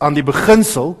eerstens aan die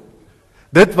beginsel,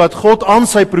 dit wat God aan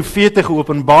sy profete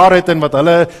geopenbaar het en wat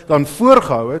hulle dan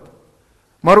voorgehou het,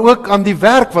 maar ook aan die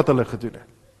werk wat hulle gedoen het.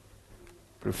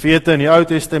 Profete in die Ou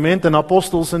Testament en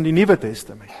apostels in die Nuwe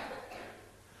Testament.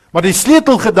 Maar die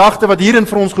sleutelgedagte wat hierin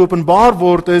vir ons geopenbaar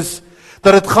word is,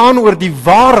 dat dit gaan oor die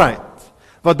waarheid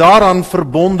wat daaraan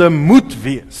verbonde moet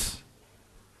wees.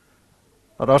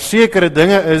 Dat daar sekere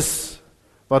dinge is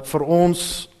wat vir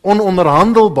ons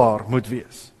ononderhandelbaar moet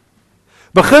wees.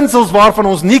 Beginsels waarvan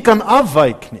ons nie kan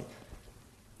afwyk nie.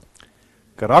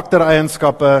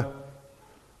 Karaktereienskappe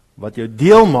wat jou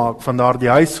deel maak van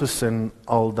daardie huisgesin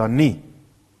al dan nie.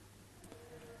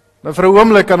 Nou vir 'n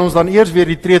oomblik kan ons dan eers weer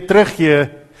die tree teruggee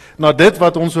na dit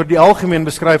wat ons oor die algemeen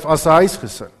beskryf as 'n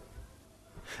huisgesin.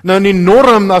 Nou in die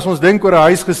norm, as ons dink oor 'n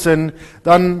huisgesin,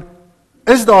 dan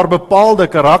is daar bepaalde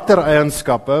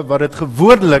karaktereienskappe wat dit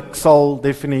gewoonlik sal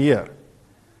definieer.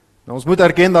 Nou, ons moet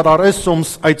erken dat daar is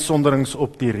soms uitsonderings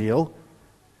op die reël,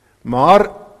 maar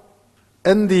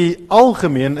in die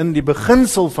algemeen, in die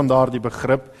beginsel van daardie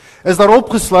begrip, is daar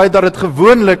opgesluit dat dit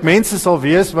gewoonlik mense sal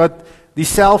wees wat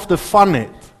dieselfde van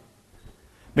het.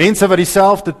 Mense wat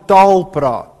dieselfde taal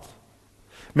praat.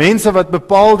 Mense wat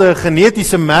bepaalde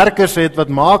genetiese merkers het wat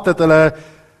maak dat hulle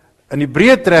in die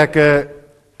breë trekke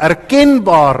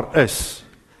erkenbaar is,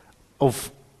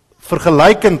 of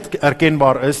vergelykend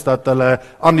erkenbaar is dat hulle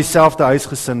aan dieselfde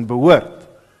huisgesin behoort.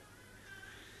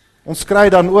 Ons kry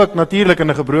dan ook natuurlik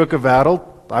in 'n gebroke wêreld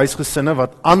huisgesinne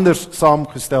wat anders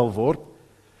saamgestel word.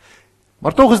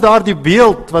 Maar tog is daar die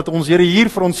beeld wat ons Here hier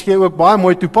vir ons gee ook baie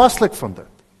mooi toepaslik van dit.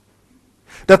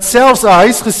 Dat selfs 'n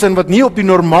huisgesin wat nie op die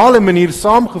normale manier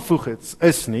saamgevoeg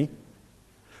is nie,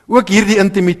 ook hierdie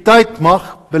intimiteit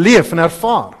mag beleef en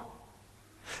ervaar.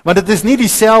 Want dit is nie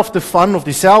dieselfde van of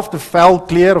dieselfde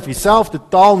velkleur of dieselfde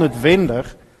taal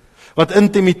noodwendig wat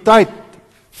intimiteit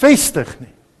vestig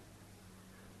nie.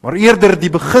 Maar eerder die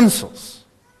beginsels,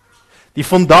 die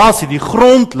fondasie, die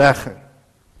grondlegging.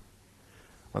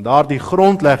 Want daardie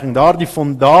grondlegging, daardie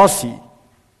fondasie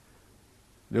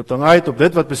loop dan uit op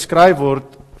dit wat beskryf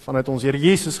word vanuit ons Here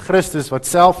Jesus Christus wat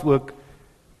self ook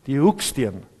die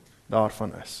hoeksteen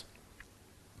daarvan is.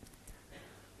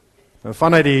 Nou,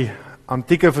 vanuit die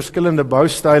antieke verskillende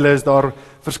boustyle is daar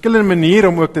verskillende maniere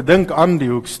om ook te dink aan die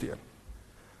hoeksteen.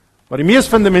 Maar die mees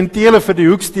fundamentele vir die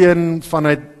hoeksteen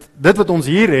vanuit dit wat ons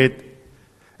hier het,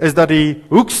 is dat die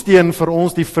hoeksteen vir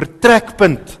ons die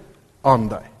vertrekpunt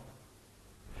aandui.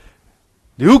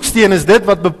 Die hoeksteen is dit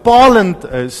wat bepalend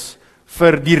is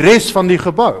vir die res van die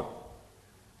gebou.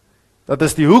 Dat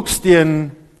is die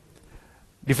hoeksteen,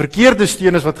 die verkeerde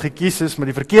steen is wat gekies is met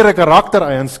die verkeerde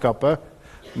karaktereienskappe,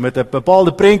 met 'n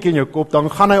bepaalde prentjie in jou kop, dan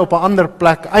gaan hy op 'n ander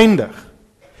plek eindig.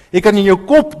 Jy kan in jou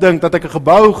kop dink dat ek 'n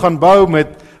gebou gaan bou met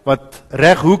wat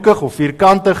reghoekig of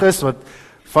vierkantig is, wat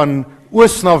van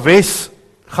oos na wes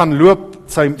gaan loop,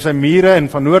 sy mure en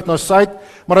van noord na suid,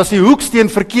 maar as die hoeksteen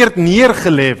verkeerd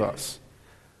neergelê was,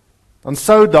 dan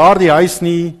sou daardie huis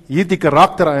nie hierdie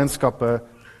karaktereienskappe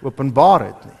openbaar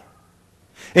het nie.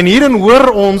 En hierin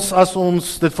hoor ons, as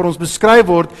ons dit vir ons beskryf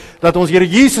word, dat ons Here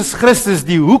Jesus Christus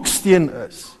die hoeksteen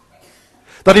is.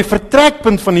 Dat die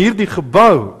vertrekpunt van hierdie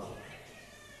gebou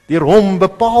deur hom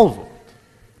bepaal word.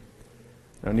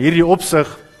 En in hierdie opsig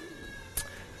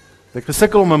het ek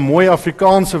gesukkel om 'n mooi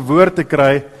Afrikaanse woord te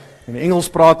kry. In Engels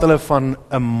praat hulle van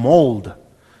 'n mold.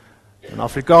 In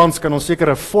Afrikaans kan ons seker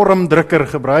 'n vormdrukker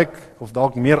gebruik, of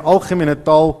dalk meer algemene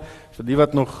taal, vir die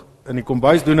wat nog in die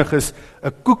kombuisdoenig is,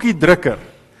 'n koekiedrukker.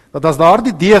 Dat as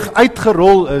daardie deeg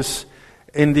uitgerol is,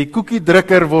 en die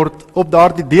koekiedrukker word op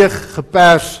daardie deeg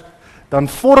gepers, dan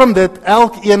vorm dit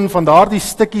elkeen van daardie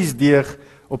stukkies deeg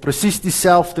op presies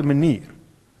dieselfde manier.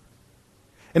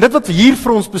 En dit wat hier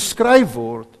vir ons beskryf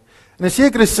word, in 'n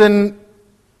sekere sin,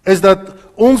 is dat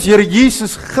ons Here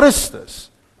Jesus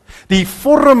Christus die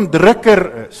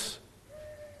vormdrukker is,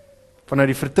 vanuit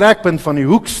die vertrekpunt van die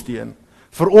hoeksteen,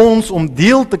 vir ons om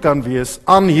deel te kan wees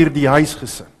aan hierdie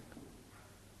huisgesin.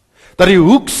 Dat die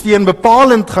hoeksteen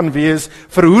bepalend gaan wees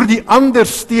vir hoe die ander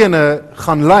stene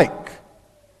gaan lyk.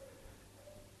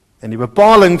 En die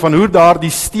bepaling van hoe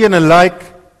daardie stene lyk,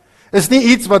 is nie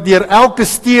iets wat deur elke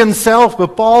steen self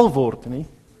bepaal word nie,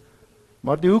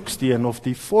 maar die hoeksteen of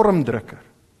die vormdrukker.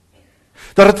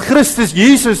 Dat dit Christus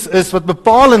Jesus is wat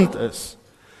bepalend is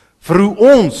vir hoe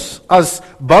ons as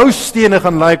boustene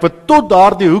gaan lyk, wat tot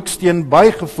daardie hoeksteen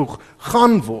bygevoeg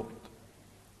gaan word.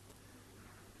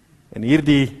 En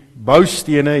hierdie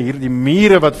boustene, hierdie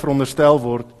mure wat veronderstel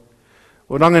word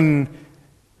dan in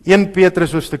 1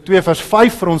 Petrus hoofstuk 2 vers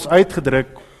 5 vir ons uitgedruk,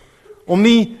 om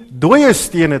nie dooie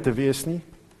stene te wees nie,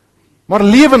 maar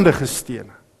lewendige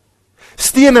stene.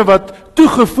 Stene wat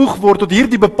toegevoeg word tot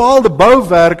hierdie bepaalde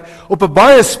bouwerk op 'n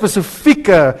baie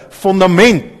spesifieke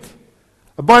fondament,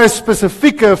 'n baie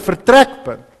spesifieke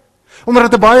vertrekpunt,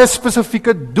 omdat dit 'n baie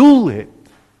spesifieke doel het.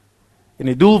 En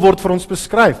die doel word vir ons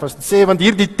beskryf, as dit sê, want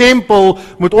hierdie tempel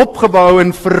moet opgebou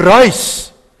en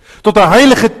verrys tot 'n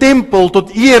heilige tempel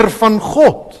tot eer van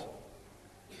God.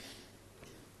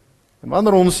 En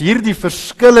wanneer ons hierdie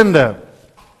verskillende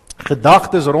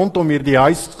gedagtes rondom hierdie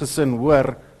huisgesin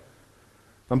hoor,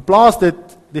 dan plaas dit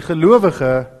die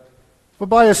gelowige op 'n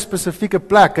baie spesifieke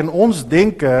plek in ons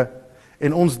denke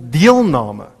en ons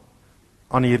deelname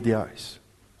aan hierdie huis.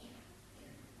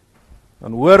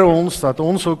 Dan hoor ons dat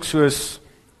ons ook soos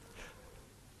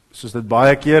dit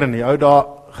baie keer in die ou dae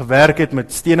gewerk het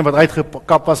met stene wat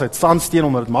uitgekap was uit sandsteen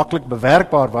omdat dit maklik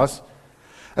bewerkbaar was,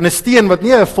 en 'n steen wat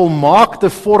nie 'n volmaakte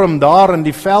vorm daar in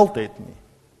die veld het nie,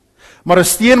 maar 'n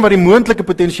steen wat die moontlike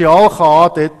potensiaal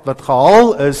gehad het, wat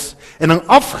gehaal is en dan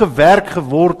afgewerk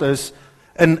geword is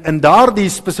in daardie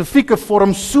spesifieke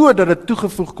vorm sodat dit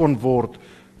toegevoeg kon word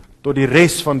tot die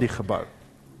res van die gebou.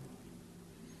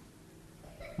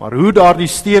 Maar hoe daardie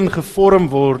steen gevorm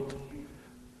word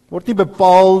nie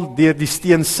bepaal deur die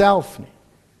steen self nie.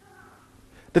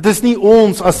 Dit is nie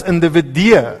ons as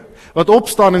individue wat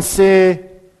opstaan en sê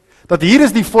dat hier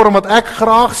is die vorm wat ek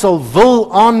graag sal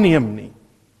wil aanneem nie.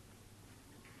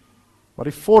 Maar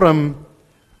die vorm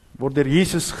word deur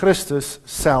Jesus Christus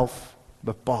self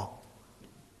bepaal.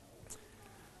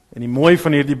 En die mooi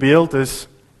van hierdie beeld is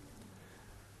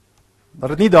dat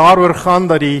dit nie daaroor gaan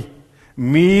dat die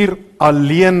muur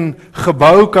alleen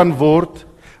gebou kan word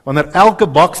wanneer elke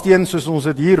baksteen soos ons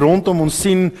dit hier rondom ons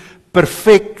sien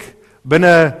perfek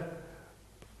binne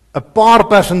 'n paar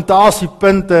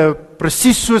persentasiepunte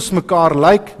presies soos mekaar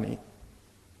lyk nie.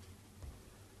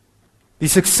 Die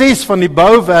sukses van die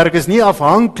bouwerk is nie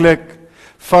afhanklik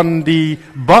van die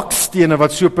bakstene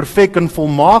wat so perfek en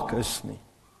volmaak is nie.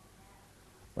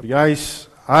 Maar juis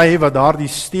hy wat daardie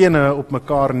stene op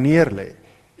mekaar neerlê.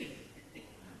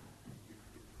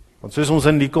 Want soos ons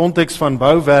in die konteks van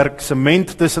bouwerk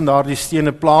sement tussen daardie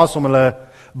stene plaas om hulle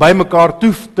by mekaar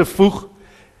toe te voeg,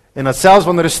 en dat selfs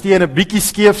wanneer 'n steen 'n bietjie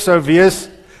skeef sou wees,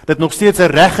 dit nog steeds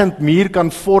 'n reggend muur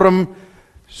kan vorm,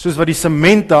 soos wat die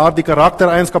sement daardie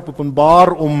karaktereienskap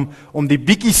openbaar om die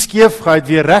bietjie skeefheid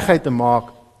weer reguit te maak.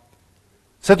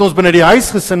 Sit ons binne die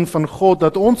huisgesin van God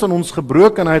dat ons in ons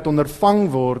gebrokenheid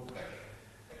ondervang word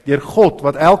deur God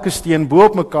wat elke steen bo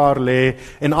op mekaar lê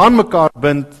en aan mekaar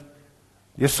bind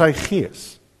deur sy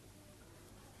Gees.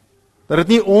 Dat dit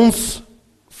nie ons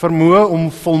vermoë om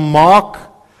volmaak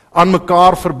aan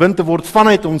mekaar verbind te word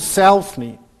vanuit onsself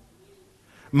nie,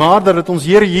 maar dat dit ons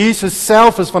Here Jesus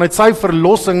self is vanuit sy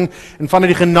verlossing en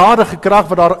vanuit die genadige krag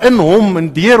wat daar in hom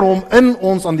en deur hom in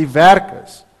ons aan die werk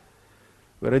is.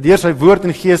 Waar hy deur sy woord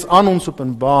en Gees aan ons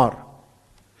openbaar.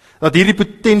 Dat hierdie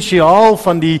potensiaal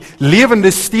van die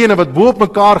lewende stene wat bo op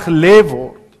mekaar gelê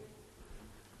word,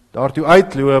 daartoe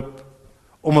uitloop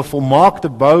om 'n volmaakte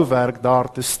bouwerk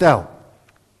daar te stel.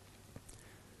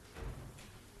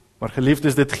 Maar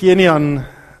geliefdes, dit gee nie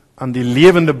aan die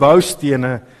lewende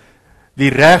boustene die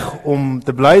reg om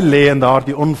te bly lê in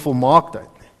daardie onvolmaaktheid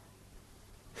nie.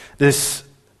 Dis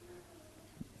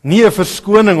nie 'n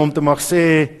verskoning om te mag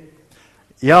sê,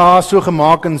 ja, so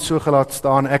gemaak en so gelaat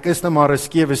staan, ek is nou maar 'n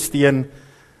skewe steen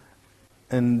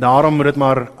en daarom moet dit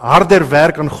maar harder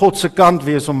werk aan God se kant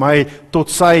wees om my tot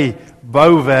sy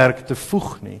bouwerk te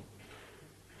voeg nie.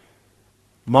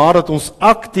 Maar dat ons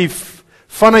aktief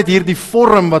vanuit hierdie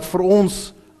vorm wat vir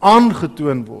ons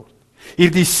aangetoon word,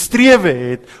 hierdie strewe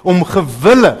het om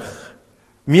gewillig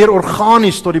meer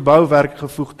organies tot die bouwerk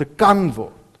gevoeg te kan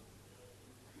word.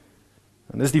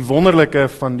 En dis die wonderlike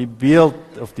van die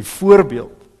beeld of die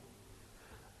voorbeeld,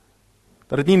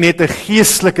 dat dit nie net 'n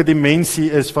geestelike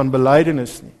dimensie is van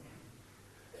belydenis nie,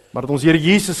 maar dat ons Here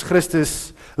Jesus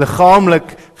Christus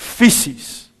liggaamlik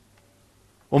fisies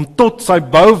om tot sy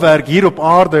bouwerk hier op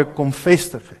aarde kom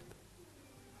vestig het.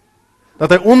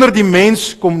 Dat hy onder die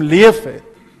mens kom leef het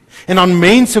en aan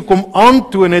mense kom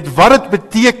aantoon het wat dit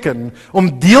beteken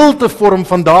om deel te vorm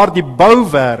van daardie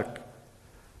bouwerk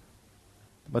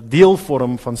wat deel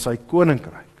vorm van sy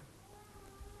koninkryk.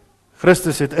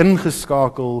 Christus het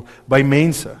ingeskakel by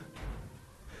mense.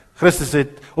 Christus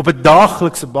het op 'n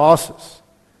daaglikse basis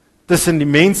tussen die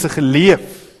mense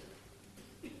geleef.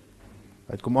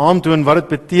 Hy het kom aantoon wat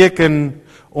dit beteken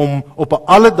om op 'n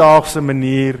alledaagse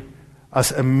manier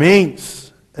as 'n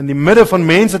mens in die midde van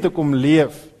mense te kom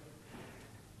leef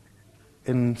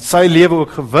en sy lewe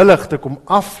ook gewillig te kom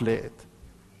aflê het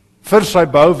vir sy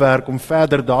bouwerk om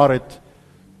verder daaruit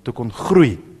te kon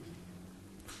groei.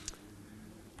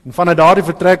 En vanuit daardie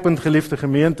vertrekpunt, geliefde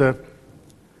gemeente,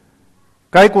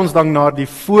 kyk ons dan na die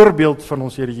voorbeeld van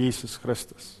ons Here Jesus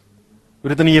Christus. Hoe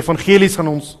dit in die evangelies gaan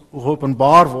ons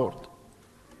geopenbaar word.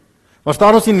 Maar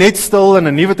staan ons nie net stil in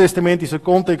 'n Nuwe Testamentiese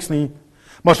konteks nie,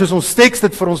 maar soos ons teks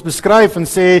dit vir ons beskryf en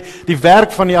sê die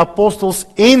werk van die apostels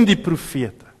en die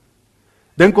profete.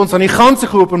 Dink ons aan die ganse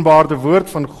geopenbaarde woord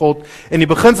van God en die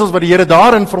beginsels wat die Here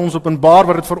daarin vir ons openbaar,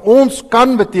 wat dit vir ons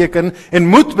kan beteken en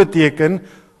moet beteken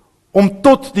om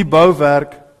tot die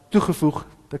bouwerk toegevoeg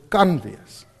te kan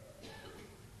wees.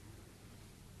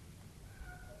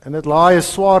 En dit laai 'n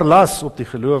swaar las op die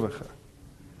gelowige.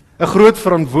 'n Groot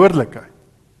verantwoordelikheid.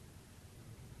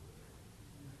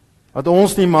 Dat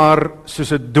ons nie maar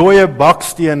soos 'n dooie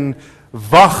baksteen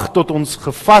wag tot ons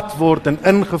gevat word en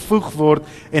ingevoeg word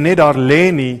en net daar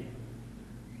lê nie.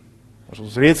 As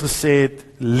ons reeds gesê het,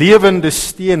 lewende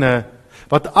stene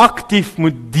wat aktief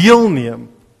moet deelneem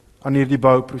aan hierdie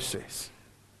bouproses.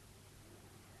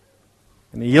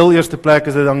 In die heel eerste plek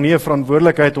is dit dan nie 'n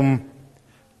verantwoordelikheid om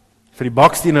vir die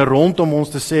bakstene rondom ons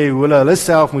te sê hoe hulle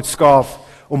self moet skaaf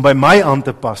om by my aan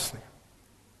te pas nie.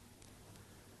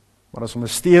 Maar as om 'n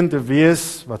steen te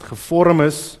wees wat gevorm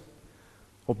is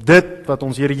op dit wat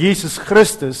ons Here Jesus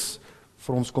Christus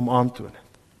vir ons kom aantoon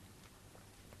het.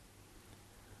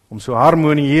 Om so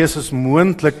harmonieus as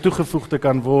moontlik toegevoeg te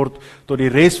kan word tot die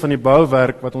res van die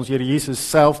bouwerk wat ons Here Jesus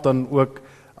self dan ook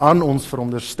aan ons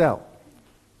veronderstel.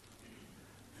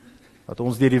 Dat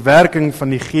ons deur die werking van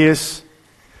die Gees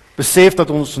besef dat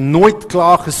ons nooit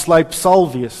klaar geslyp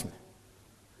sal wees nie.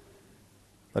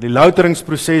 Dat die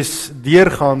louteringsproses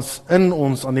deurgaans in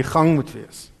ons aan die gang moet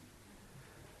wees.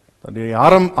 Dat die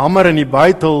hamer en die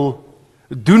bytel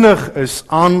doenig is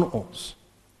aan ons.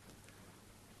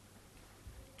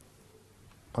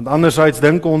 Want anderzijds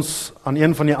dink ons aan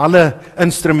een van die alle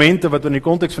instrumente wat in die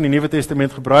konteks van die Nuwe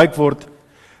Testament gebruik word,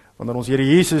 wanneer ons Here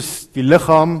Jesus die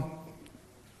liggaam,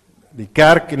 die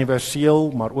kerk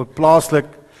universeel, maar ook plaaslik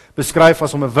beskryf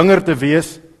as om 'n vinger te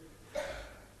wees.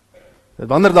 Dat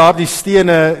wanneer daardie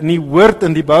stene nie hoort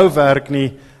in die bouwerk nie,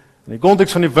 in die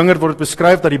konteks van die vinger word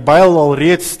beskryf dat die byl al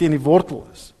reeds teen die wortel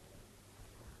is.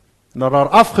 En dat daar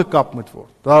afgekap moet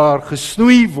word, dat daar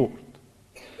gesnoei word.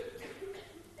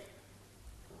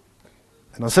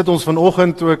 En dan sit ons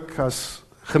vanoggend ook as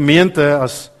gemeente,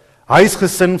 as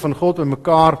huisgesin van God by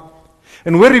mekaar,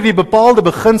 en hoor hierdie bepaalde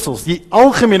beginsels, die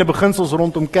algemene beginsels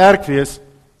rondom kerkwees,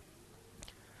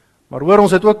 maar hoor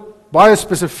ons het ook baie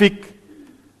spesifiek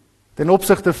ten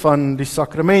opsigte van die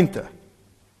sakramente.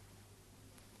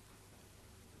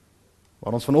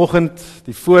 Waar ons vanoggend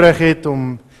die voorreg het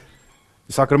om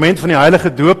die sakrament van die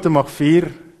heilige doop te mag vier,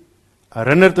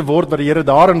 herinner te word wat die Here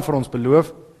daarin vir ons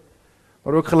beloof,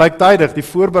 maar ook gelyktydig die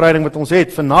voorbereiding wat ons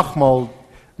het vir nagmaal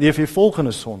die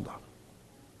volgende Sondag.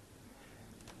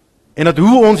 En dat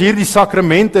hoe ons hierdie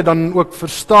sakramente dan ook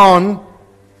verstaan,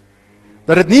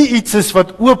 dat dit nie iets is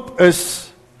wat oop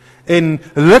is en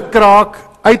lukraak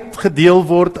uitgedeel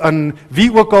word aan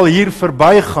wie ook al hier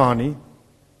verbygaan nie,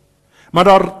 maar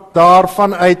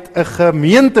daarvan uit 'n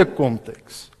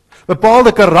gemeentekonteks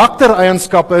bepaalde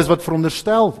karaktereienskappe is wat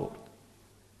veronderstel word.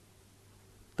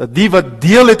 Dat die wat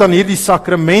deel het aan hierdie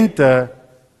sakramente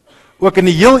ook in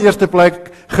die heel eerste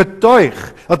plek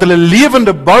getuig dat hulle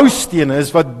lewende boustene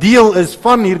is wat deel is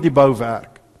van hierdie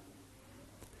bouwerk.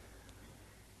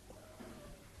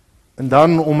 En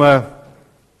dan om 'n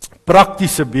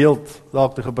praktiese beeld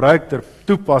dalk te gebruik ter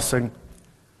toepassing,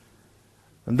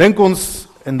 dan dink ons,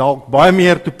 en dalk baie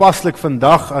meer toepaslik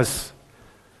vandag as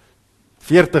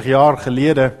 40 jaar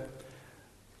gelede,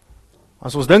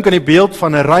 as ons dink aan die beeld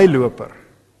van 'n ryloper.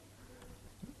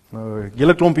 Nou, 'n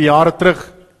hele klompie jare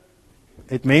terug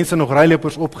het mense nog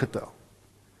rylopers opgetel.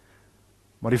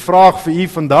 Maar die vraag vir u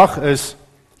vandag is,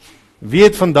 wie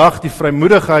het vandag die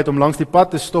vrymoedigheid om langs die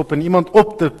pad te stop en iemand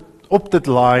op te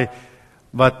laai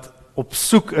wat op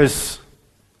soek is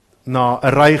na 'n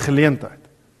rygeleentheid?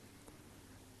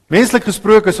 Menslik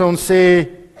gesproke sou ons sê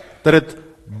dat dit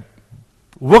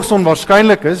hoogs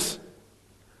onwaarskynlik is,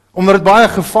 omdat dit baie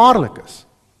gevaarlik is.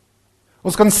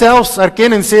 Ons kan selfs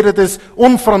erken en sê dit is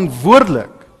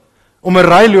onverantwoordelik om 'n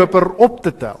ryloper op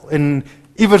te tel en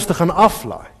iewers te gaan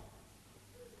aflaai.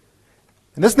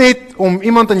 En dis net om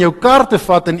iemand in jou kar te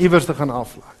vat en iewers te gaan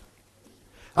aflaai.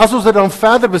 As ons dit dan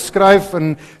verder beskryf,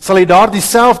 en sal jy daar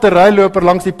dieselfde ryloper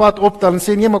langs die pad optel en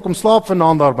sê, nee, maar kom slaap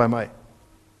vanaand daar by my.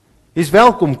 Jy's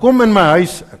welkom, kom in my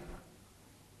huis in.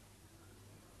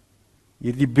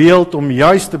 Hierdie beeld om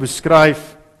juis te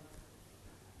beskryf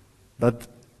dat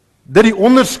dit die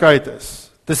onderskeid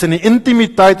is tussen die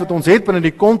intimiteit wat ons het binne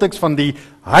die konteks van die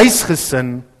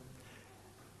huisgesin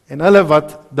en hulle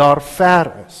wat daar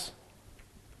ver is.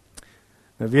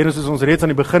 Nou weer soos ons reeds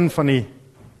aan die begin van die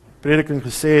prediking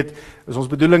gesê het, is ons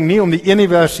bedoeling nie om die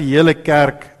universele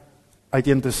kerk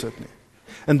uiteen te sit nie.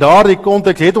 In daardie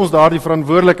konteks het ons daardie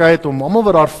verantwoordelikheid om almal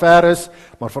wat daar ver is,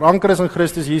 maar veranker is in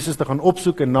Christus Jesus te gaan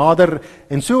opsoek en nader,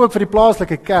 en so ook vir die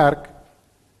plaaslike kerk,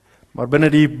 maar binne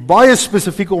die baie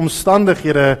spesifieke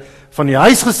omstandighede van die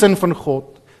huisgesin van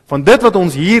God, van dit wat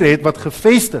ons hier het, wat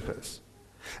gevestig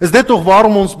is dit tog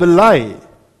waarom ons bely,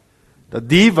 dat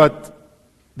die wat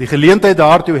die geleentheid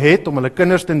daartoe het om hulle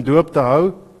kinders ten doop te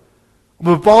hou, op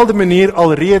 'n bepaalde manier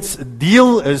alreeds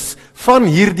deel is van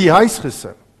hierdie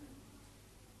huisgesin.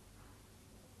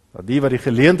 Dat die wat die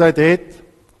geleentheid het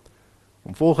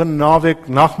om volgende naweek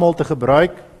nagmaal te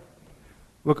gebruik,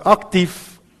 ook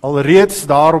aktief alreeds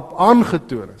daarop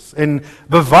aangetoon is en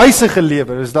bewyse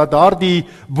gelewer is dat daardie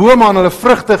bome aan hulle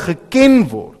vrugte geken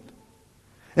word.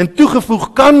 en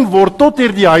toegevoeg kan word tot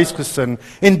hierdie huisgesin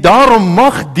en daarom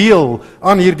mag deel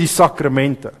aan hierdie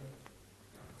sakramente.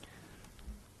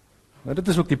 Nou, dit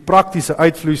is ook die praktiese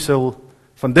uitvloeisel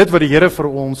van dit wat die Here vir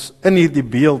ons in hierdie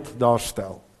beeld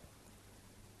daarstel.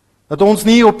 Dat ons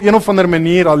nie op een of ander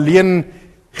manier alleen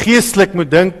geestelik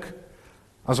moet dink,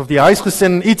 asof die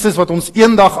huisgesin iets is wat ons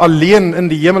eendag alleen in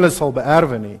die hemele sal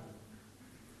beerwe nie.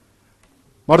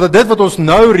 Maar dat dit wat ons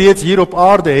nou reeds hier op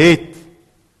aarde het,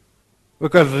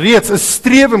 ook al reeds 'n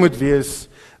strewe moet wees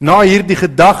na hierdie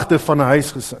gedagte van 'n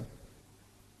huisgesin.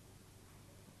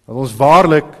 Dat ons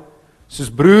waarlik, soos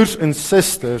broers en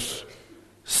susters,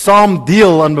 saam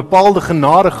deel aan bepaalde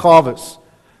genadegawes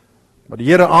wat die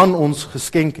Here aan ons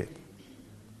geskenk het.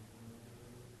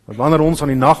 Dat wanneer ons aan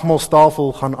die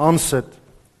nagmaalstafel gaan aansit,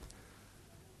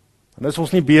 dan is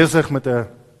ons nie besig met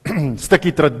 'n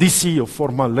stukkie tradisie of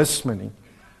formalisme nie.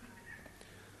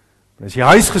 Dit is die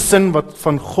huisgesin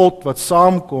van God wat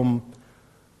saamkom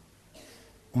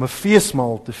om 'n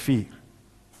feesmaal te vier.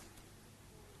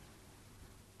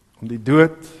 Om die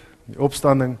dood, die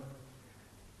opstanding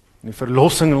en die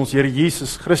verlossing in ons Here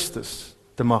Jesus Christus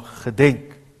te mag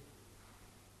gedenk.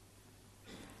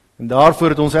 En daarvoor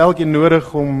het ons elkeen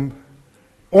nodig om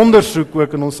ondersoek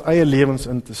ook in ons eie lewens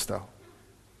in te stel.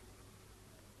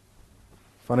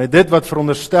 Vanuit dit wat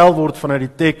veronderstel word vanuit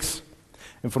die teks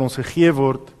en vir ons gegee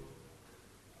word,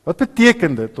 wat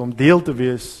beteken dit om deel te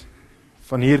wees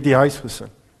van hierdie huisgesin?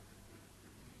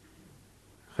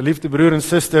 Geliefde broer en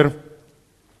suster,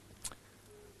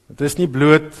 dit is nie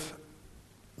bloot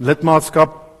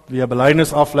lidmaatskap via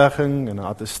belydenisaflegging en 'n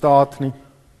attestaat nie.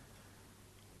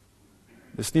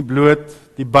 Dit is nie bloot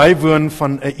die bywoon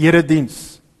van 'n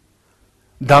erediens,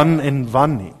 dan en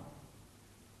wan nie.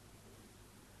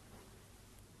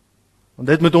 Want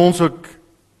dit moet ons ook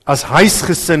as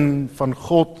huisgesin van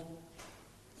God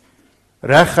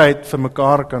reguit vir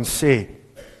mekaar kan sê.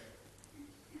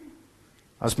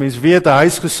 As mens weet 'n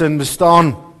huisgesin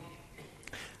bestaan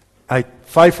uit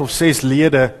 5 of 6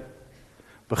 lede,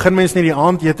 begin mens nie die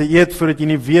aandete eet voordat jy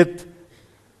nie weet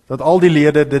dat al die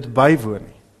lede dit bywoon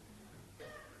nie.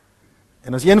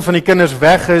 En as een van die kinders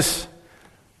weg is,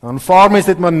 dan vaar mens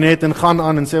dit maar net en gaan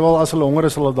aan en sê wel as hulle honger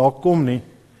is, hulle daar kom nie.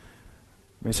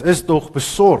 Mens is tog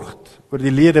besorgd oor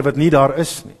die lede wat nie daar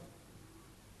is nie.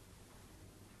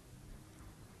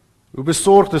 Hoe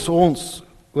besorgd is ons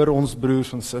oor ons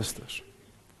broers en susters?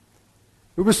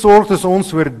 Hoe besorgd is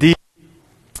ons oor die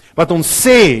wat ons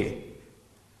sê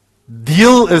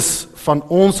deel is van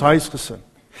ons huisgesin,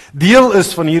 deel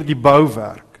is van hierdie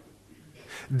bouwerk,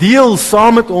 deel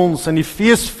saam met ons in die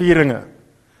feesvieringe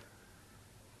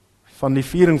van die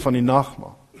viering van die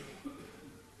nagmaal.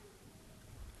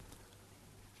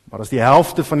 Maar as die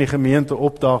helfte van die gemeente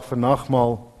opdaag vir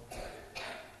nagmaal,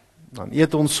 dan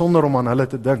eet ons sonder om aan hulle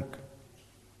te dink.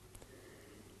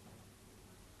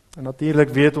 En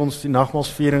natuurlik weet ons die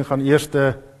nagmaalsviering gaan eers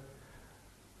ter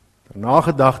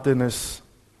nagedagtenis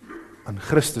aan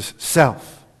Christus self.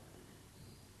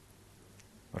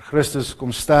 Maar Christus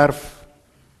kom sterf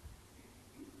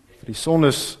vir die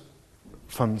sondes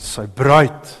van sy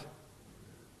bruid.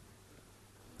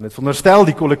 En dit veronderstel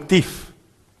die kollektief.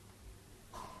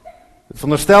 Dit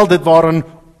veronderstel dit waarin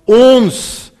ons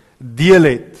deel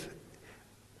het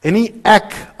en nie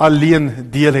ek alleen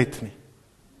deel het nie.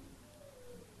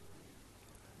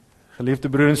 Geliefde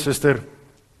broer en suster,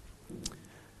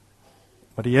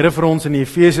 wat die Here vir ons in die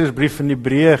Efesiërsbrief in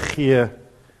Hebreë gee,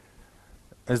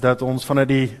 is dat ons vanuit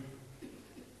die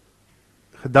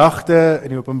gedagte en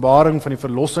die openbaring van die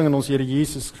verlossing in ons Here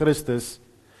Jesus Christus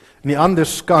nie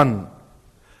anders kan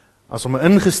as om 'n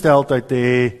ingesteldheid te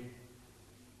hê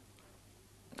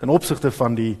ten opsigte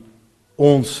van die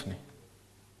ons nie.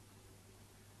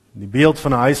 Die beeld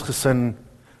van 'n huisgesin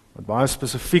wat baie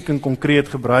spesifiek en konkreet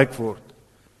gebruik word,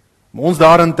 om ons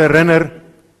daarin te herinner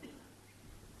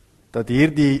dat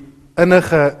hierdie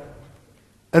innige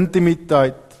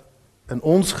intimiteit in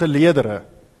ons geleedere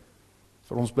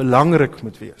vir ons belangrik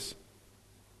moet wees.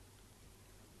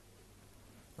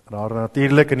 Daar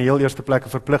natuurlik in die heel eerste plek 'n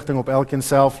verpligting op elkeen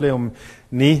self lê om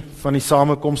nie van die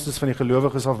samekomstes van die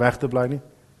gelowiges af weg te bly nie.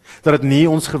 Dat dit nie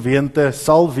ons gewoonte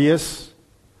sal wees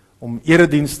om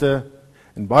eredienste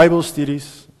en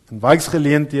Bybelstudies en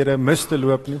wijksgeleenthede mis te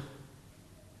loop nie.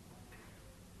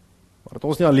 Maar dat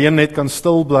ons nie alleen net kan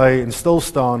stil bly en stil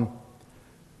staan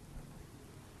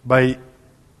by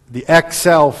die ek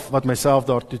self wat myself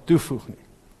daartoe toevoeg nie.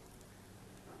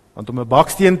 Want om 'n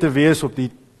baksteen te wees op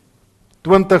die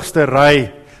 20ste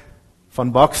ry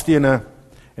van bakstene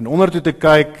en ondertoe te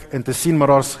kyk en te sien maar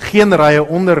daar's geen rye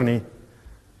onder nie,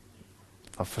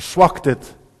 dan verswak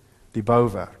dit die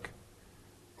bouwerk.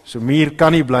 So muur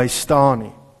kan nie bly staan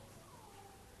nie.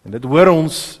 En dit hoor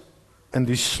ons in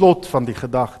die slot van die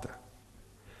gedagte.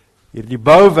 Hierdie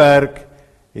bouwerk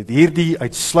het hierdie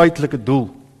uitsluitlike doel.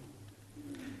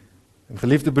 En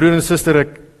geliefde broer en suster,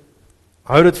 ek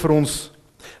hou dit vir ons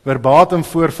verbatim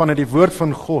voor vanuit die woord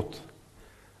van God,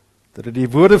 dat dit die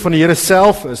woorde van die Here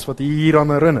self is wat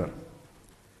hieraan herinner.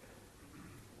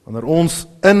 Wanneer ons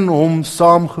in hom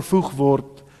saamgevoeg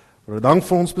word, word dank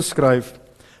vir ons beskryf,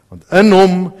 want in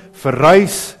hom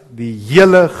verrys die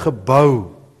hele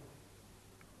gebou,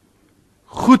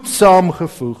 goed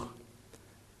saamgevoeg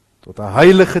tot 'n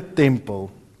heilige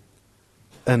tempel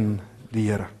in die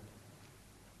Here.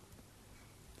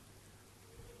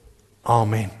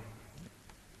 Amen.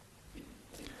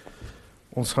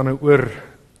 Ons gaan nou oor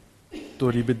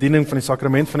tot die bediening van die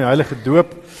sakrament van die heilige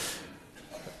doop.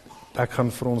 Ek gaan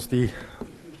vir ons die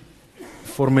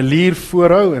formulier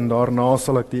voorhou en daarna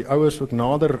sal ek die ouers ook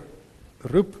nader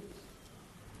roep.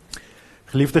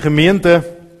 Geliefde gemeente,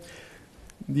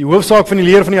 die hoofsaak van die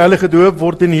leer van die heilige doop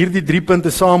word in hierdie 3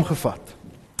 punte saamgevat.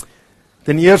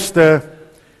 Ten eerste,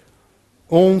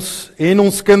 ons en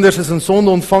ons kinders is in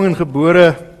sonde ontvang en gebore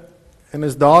en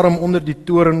is daarom onder die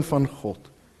toorn van God,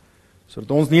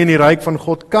 sodat ons nie in die ryk van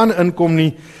God kan inkom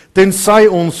nie, tensy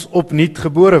ons opnuut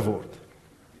gebore word.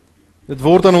 Dit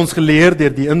word aan ons geleer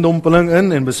deur die indompeling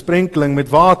in en besprenkeling met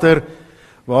water,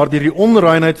 waardeur die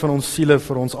onreinheid van ons siele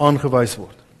vir ons aangewys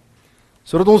word.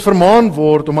 Sodat ons vermaan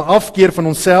word om 'n afkeer van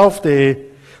onsself te hê,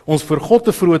 ons voor God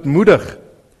te verootmoedig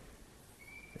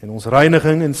en ons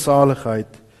reiniging en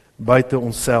saligheid buite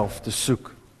onsself te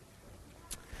soek.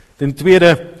 Ten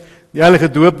tweede, die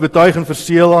heilige doop betuig en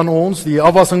verseël aan ons die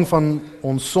afwassing van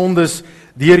ons sondes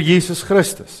deur Jesus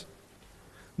Christus.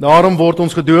 Daarom word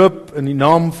ons gedoop in die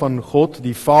naam van God,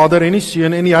 die Vader en die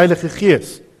Seun en die Heilige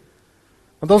Gees.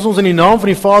 Want as ons in die naam van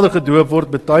die Vader gedoop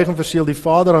word, betuig en verseël die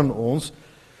Vader aan ons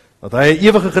dat hy 'n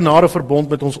ewige genadeverbond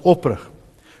met ons oprig,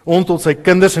 ons tot sy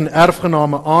kinders en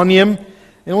erfgename aanneem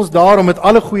en ons daarom met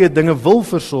alle goeie dinge wil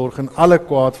versorg en alle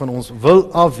kwaad van ons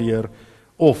wil afweer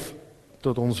of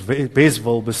tot ons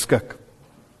beswil beskik.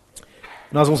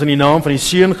 En as ons in die naam van die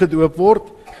Seun gedoop word,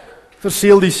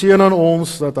 verseël die Seun aan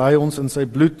ons dat hy ons in sy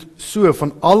bloed so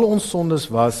van al ons sondes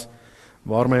was,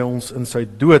 waarmee ons in sy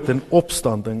dood en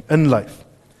opstanding inlyf,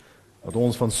 dat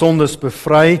ons van sondes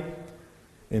bevry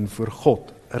en voor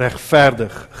God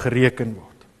regverdig gereken word.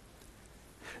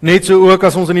 Net so ook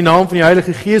as ons in die naam van die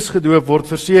Heilige Gees gedoop word,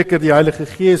 verseker die Heilige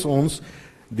Gees ons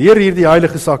deur hierdie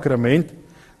heilige sakrament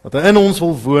dat hy in ons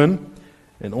wil woon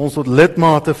en ons tot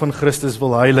lidmate van Christus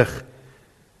wil heilig,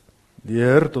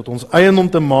 deur tot ons eiendom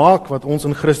te maak wat ons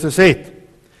in Christus het,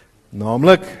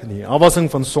 naamlik die afwassing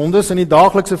van sondes en die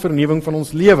daaglikse vernuwing van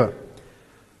ons lewe,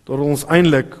 tot ons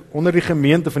eintlik onder die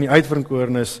gemeente van die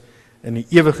uitverkorenes in die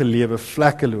ewige lewe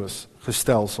vlekkeloos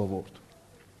gestel sal word.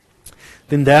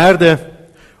 Ten derde,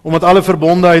 omdat alle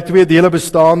verbonde uit 2 dele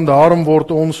bestaan, daarom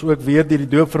word ons ook weer deur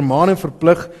die doop vermaan en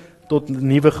verplig tot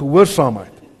nuwe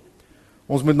gehoorsaamheid.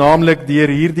 Ons moet naamlik deur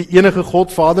hierdie enige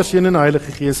God, Vader, Seun en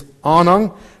Heilige Gees aanhang,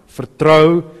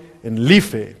 vertrou en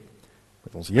lief hê,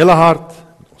 met ons hele hart,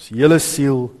 met ons hele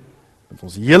siel, met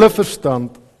ons hele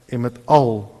verstand en met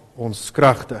al ons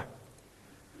kragte.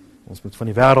 Ons moet van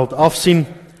die wêreld afsien,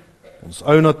 ons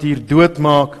ou natuur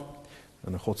doodmaak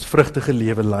en 'n godsvrugtige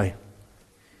lewe lei.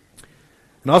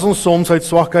 En as ons soms uit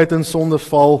swakheid en sonde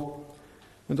val,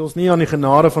 moet ons nie aan die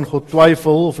genade van God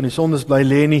twyfel of in die sondes bly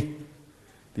lê nie.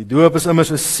 Die doop is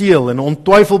immers 'n seël en 'n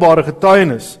ontwyfelbare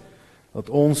getuienis dat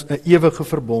ons 'n ewige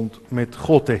verbond met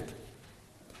God het.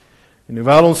 En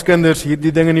hoewel ons kinders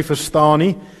hierdie dinge nie verstaan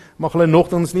nie, mag hulle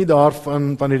nogtans nie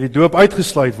daarvan wanneer die doop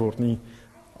uitgesluit word nie,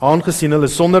 aangesien hulle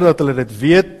sonder dat hulle dit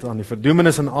weet aan die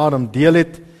verdoemenis in Adam deel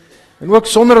het en ook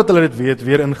sonder dat hulle dit weet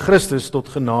weer in Christus tot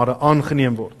genade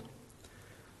aangeneem word.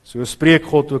 So spreek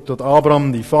God ook tot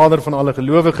Abraham, die vader van alle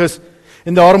gelowiges,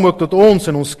 en daarom ook tot ons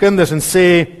en ons kinders en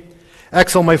sê, ek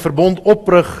sal my verbond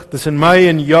oprig tussen my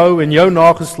en jou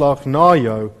nageslag na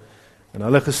jou en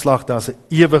hulle geslag, daar is 'n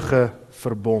ewige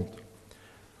verbond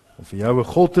om vir jou 'n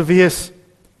God te wees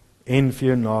en vir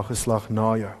jou nageslag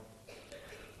na jou.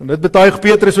 En dit betuig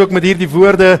Petrus ook met hierdie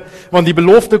woorde, want die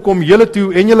belofte kom julle toe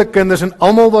en julle kinders en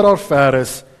almal wat daar ver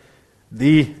is,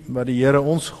 die wat die Here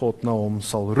ons God na hom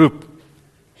sal roep.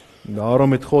 En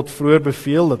daarom het God vroeër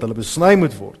beveel dat hulle besny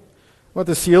moet word, wat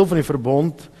 'n seël van die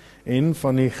verbond en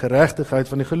van die geregtigheid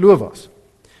van die geloof was.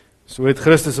 So het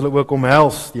Christus hulle ook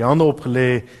omhels, die hande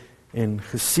opgelê en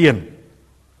geseën.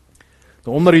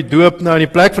 Nou omdat die doop nou in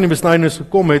die plek van die besnydenis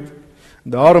gekom het,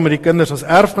 daarom het die kinders as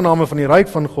erfgename van die ryk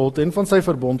van God en van sy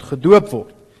verbond gedoop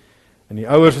word. En die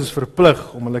ouers is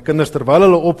verplig om hulle kinders terwyl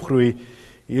hulle opgroei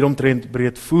hieromtrent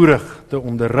breedvoerig te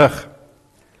onderrig.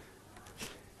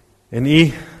 En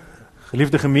u,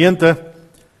 geliefde gemeente,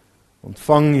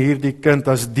 ontvang hierdie kind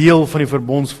as deel van die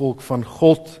verbondsvolk van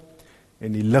God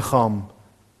en die liggaam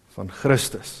van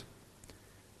Christus.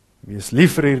 Wees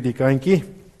lief vir hierdie kindjie,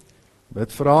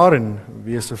 bid vir haar en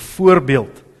wees 'n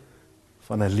voorbeeld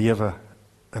van 'n lewe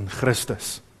in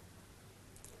Christus.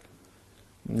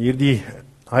 En hierdie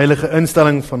heilige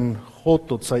instelling van God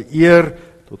tot sy eer,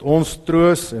 tot ons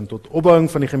troos en tot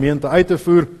opbouing van die gemeente uit te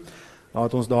voer,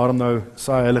 laat ons daarom nou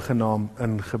sy heilige naam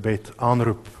in gebed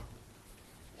aanroep.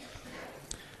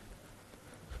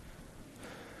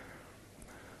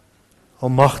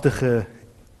 Almagtige,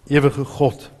 ewige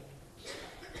God,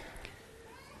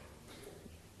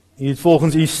 U het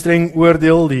volgens U streng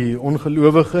oordeel die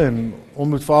ongelowige en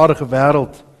onboetvaardige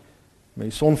wêreld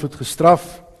met die sonvloed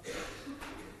gestraf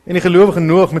en die gelowige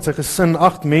Noag met sy gesin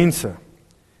 8 mense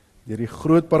deur die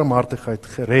groot barmhartigheid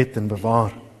gered en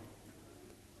bewaar.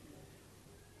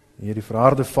 U het die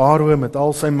verharde Farao met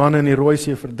al sy manne in die Rooi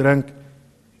See verdrink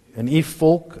en U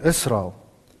volk Israel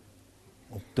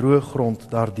op droë grond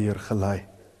daardeur gelei,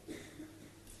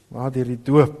 waardeur die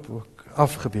doop ook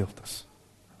afgebeeld is.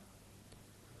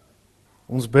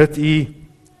 Ons bid U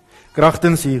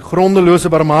kragtens U grondelose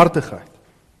barmhartigheid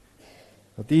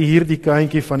dat U hierdie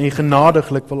kindjie van U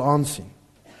genadiglik wil aansien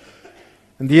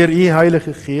en deur U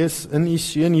Heilige Gees in U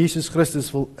Seun Jesus Christus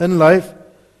wil inlyf,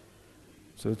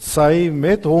 sodat sy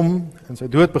met hom in sy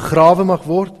dood begrawe mag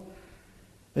word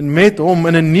en met hom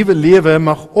in 'n nuwe lewe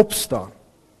mag opstaan.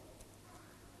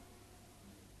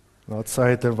 Laat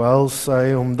sy terwyl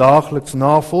sy hom daagliks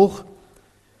navolg,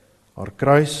 haar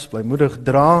kruis blymoedig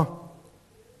dra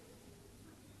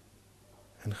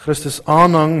en Christus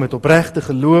aanhang met opregte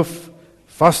geloof,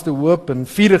 vaste hoop en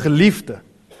vurige liefde,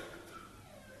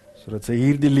 sodat sy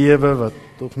hierdie lewe wat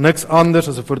tog niks anders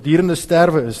as 'n voortdurende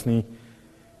sterwe is nie,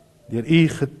 deur U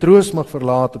getroos mag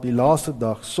verlaat op die laaste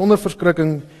dag, sonder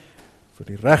verskrikking vir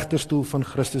die regterstoel van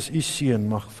Christus U Seun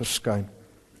mag verskyn.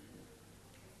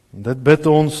 En dit bid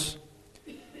ons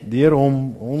deur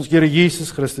hom, ons Here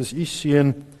Jesus Christus U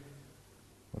Seun,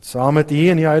 wat saam met U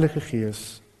en die Heilige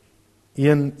Gees,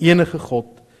 een enige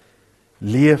God,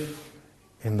 leef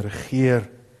en regeer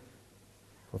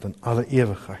tot in alle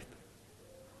ewigheid.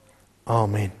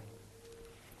 Amen.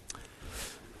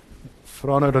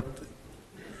 Vra nou dat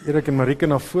Erik en Marike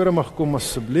na vore mag kom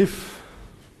asseblief.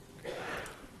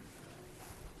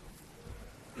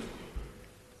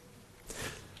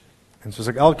 En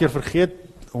soos ek elke keer vergeet,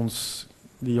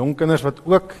 die jong kinders wat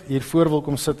ook hier voor wil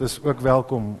kom sit, is ook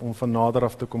welkom om van nader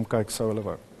af te kom kyk, sou hulle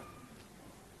wou.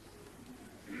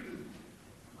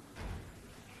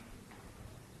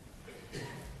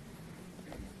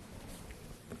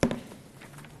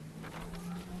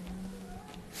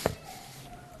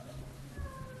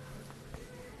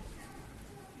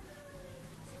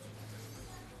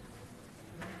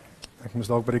 Ek moes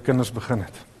dalk by die kinders begin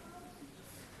het.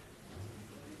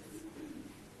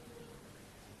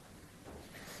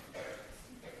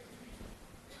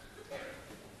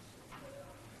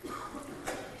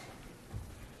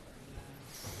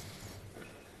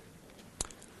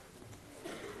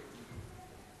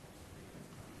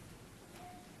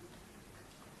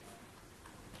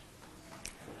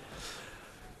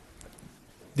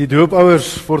 Die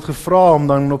doopouers word gevra om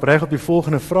dan opreg op die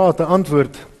volgende vrae te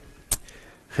antwoord.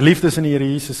 Geliefdes in die Here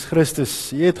Jesus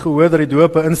Christus, U het gehoor dat die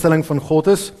doop 'n instelling van God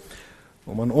is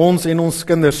om aan ons en ons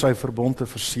kinders sy verbond te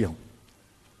verseël.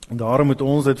 En daarom moet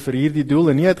ons dit vir hierdie doel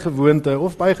en nie uit gewoonte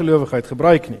of bygelowigheid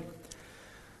gebruik nie.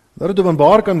 Dat dit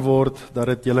openbaar kan word dat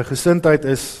dit julle gesindheid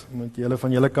is, moet julle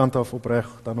van julle kant af opreg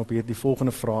dan op hierdie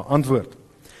volgende vrae antwoord.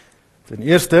 Ten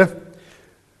eerste,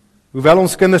 hoewel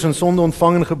ons kinders in sonde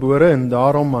ontvang en gebore en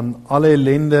daarom aan alle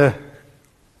ellende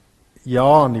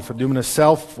aan die verdoemenis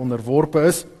self onderworpe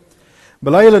is,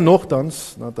 bely hulle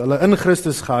nogtans dat hulle in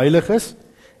Christus geheilig is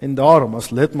en daarom as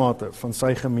lidmate van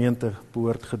sy gemeente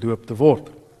behoort gedoop te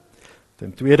word.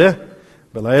 Ten tweede,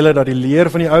 bely hulle dat die leer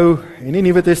van die Ou en die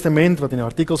Nuwe Testament wat in die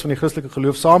artikels van die Christelike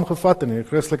geloof saamgevat en in die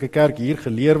Christelike kerk hier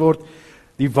geleer word,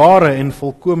 die ware en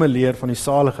volkome leer van die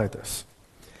saligheid is.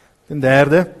 Ten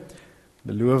derde,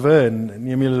 beloof en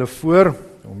neem julle voor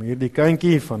om hierdie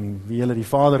kindjie van wie julle die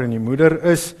vader en die moeder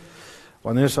is,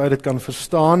 wanneer sy dit kan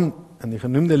verstaan, in die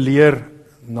genoemde leer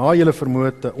na julle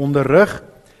vermoë te onderrig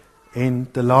en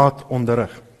te laat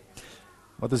onderrig.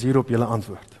 Wat is hierop julle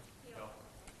antwoord?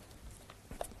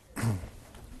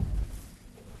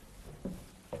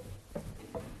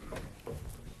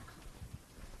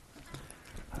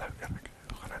 Hallo Erik,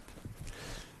 hoe gaan dit?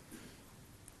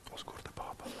 Ons korte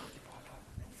baba.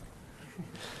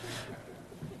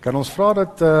 Kan ons vra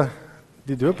dat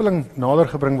die doopeling nader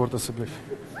gebring word asseblief?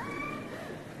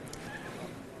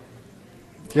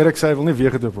 Here ek sê hy wil nie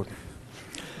weer gedoop word nie.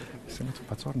 Sê net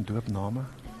wat is haar doopname?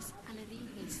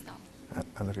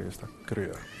 Ellery is dat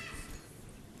Kreur.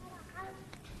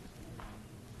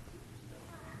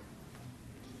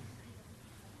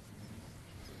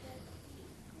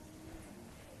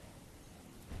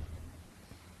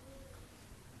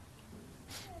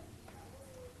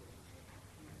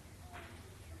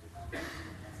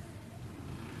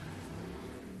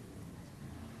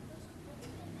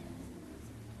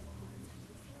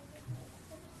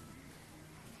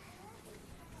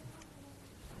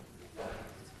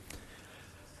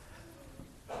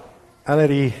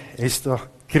 Ellery Esther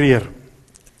Kreer,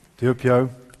 doop jou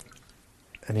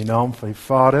in die naam van die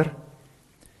Vader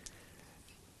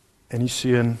en die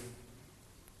Seun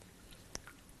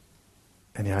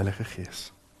en die Heilige Gees.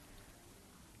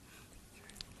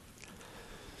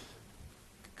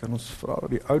 Kan ons vra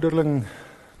dat die ouderling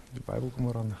die Bybel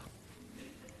kom oorhandig?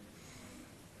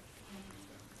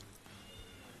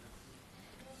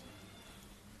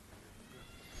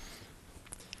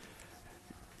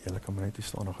 Julle kan maar net hier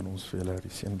staan, nog en ons vir julle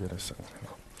die seënbede sing.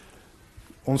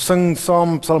 Ons sing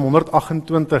saam Psalm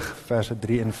 128 verse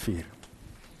 3 en 4.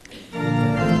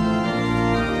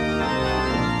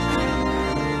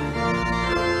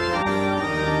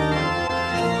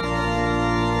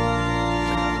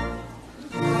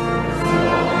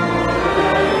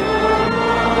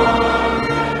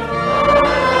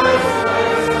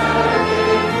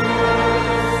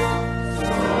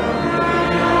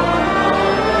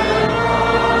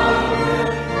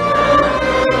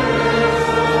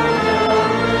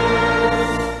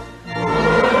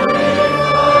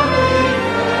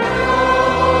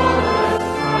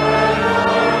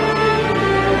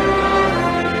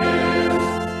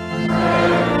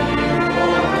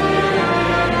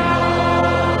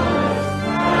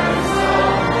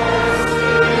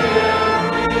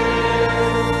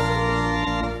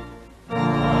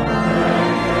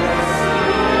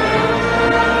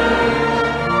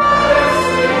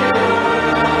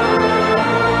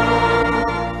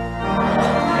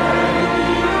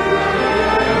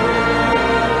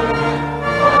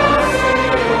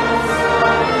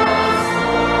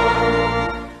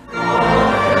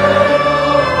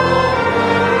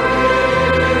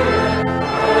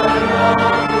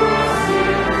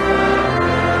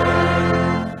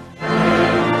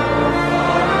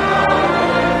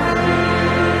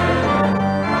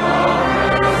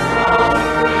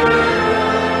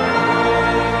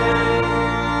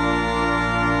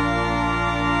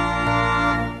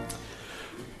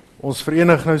 Ons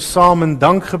verenig nou saam in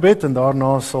dankgebed en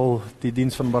daarna sal die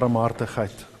diens van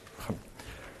barmhartigheid gaan.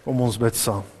 Kom ons bid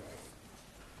saam.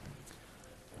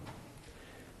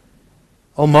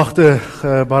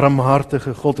 Almagtige,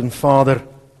 barmhartige God en Vader,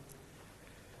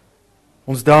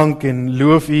 ons dank en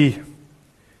loof U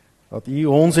dat U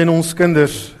ons en ons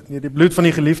kinders deur die bloed van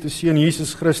die geliefde Seun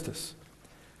Jesus Christus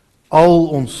al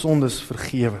ons sondes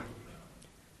vergewe.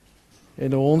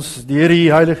 En ons deur die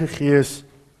Heilige Gees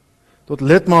tot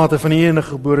lidmate van die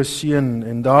enige gebore Seun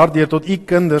en daardeur tot U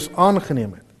kinders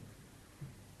aangeneem het.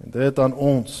 En dit aan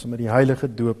ons met die heilige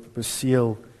doop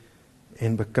beseël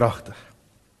en bekragtig.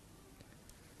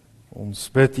 Ons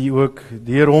bid U ook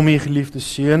deur hom U geliefde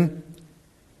Seun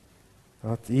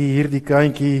dat U hierdie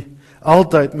kindjie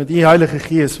altyd met U Heilige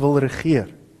Gees wil regeer,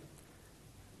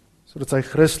 sodat hy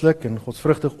Christelik en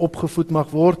godsvrugtig opgevoed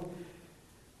mag word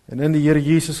en in die Here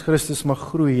Jesus Christus mag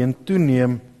groei en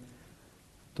toeneem,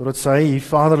 totdat sy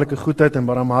vaderlike goedheid en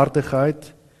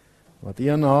barmhartigheid, wat U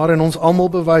aan haar en ons almal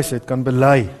bewys het, kan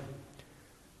bely,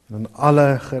 en in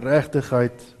alle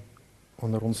geregtigheid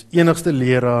onder ons enigste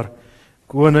leraar,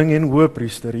 koning en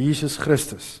hoëpriester, Jesus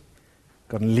Christus,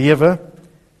 kan lewe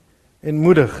en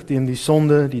moedig teen die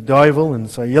sonde, die duiwel en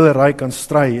sy hele ryk kan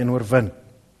stry en oorwin.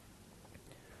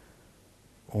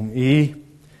 Om U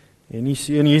en U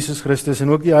Seun Jesus Christus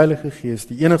en ook die Heilige Gees,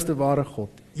 die enigste ware God,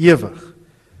 ewig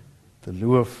te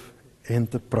loof en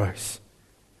te prys.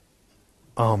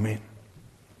 Amen.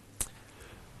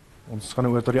 Ons gaan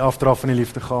oor tot die afdra van die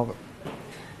liefdegawe.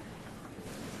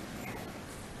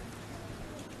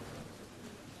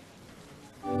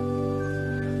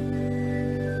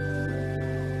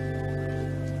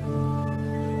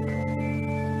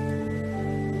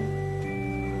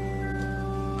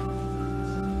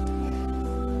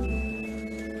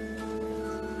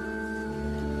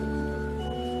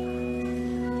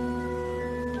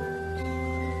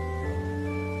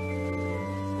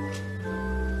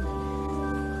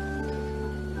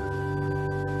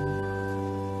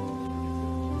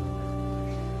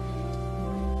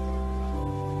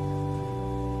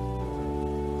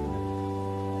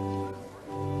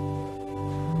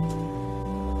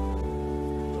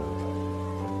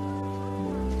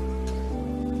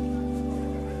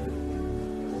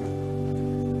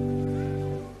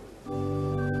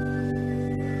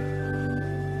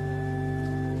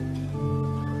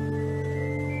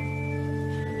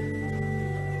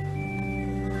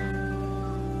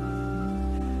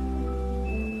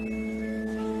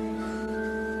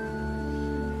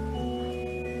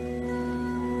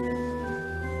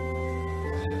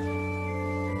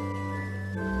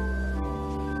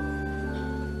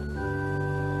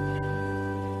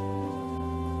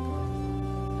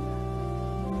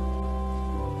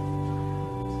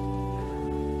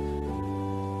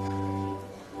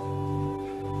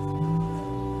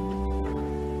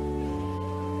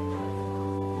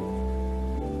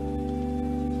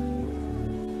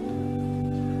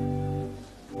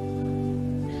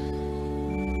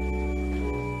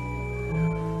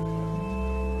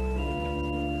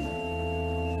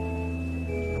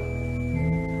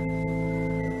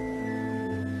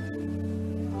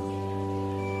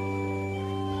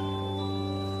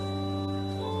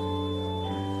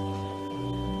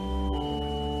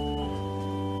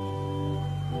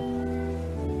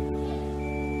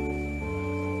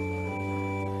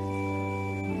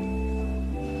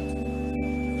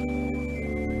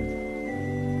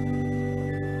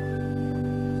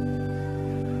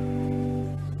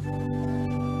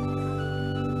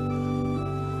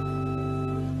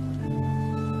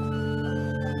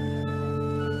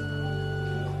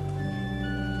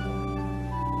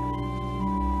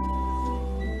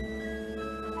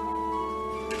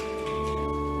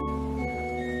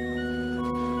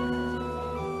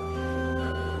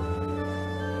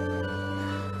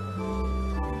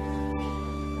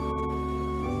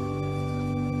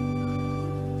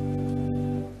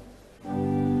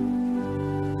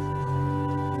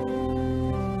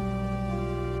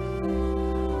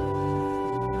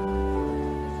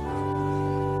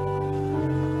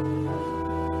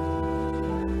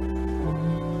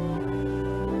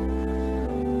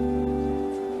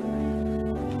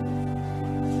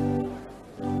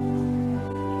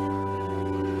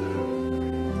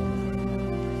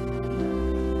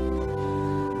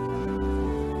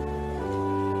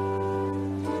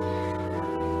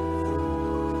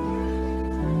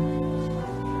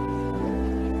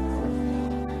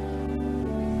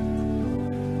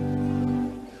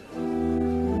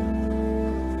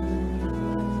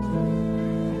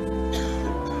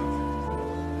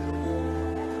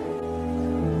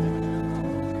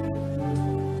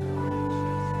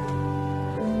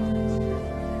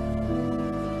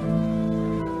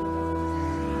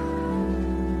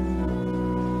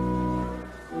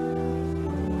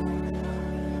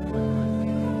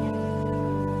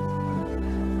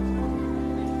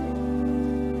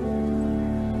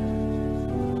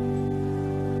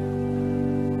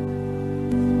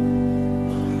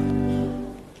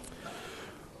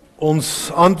 Ons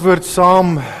antwoord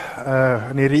saam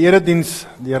in hierdie erediens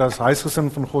deur as huisgesin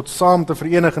van God saam te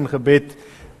verenig in gebed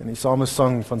in die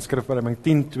samesang van Skrifverwydering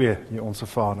 10:2, die Onse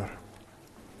Vader.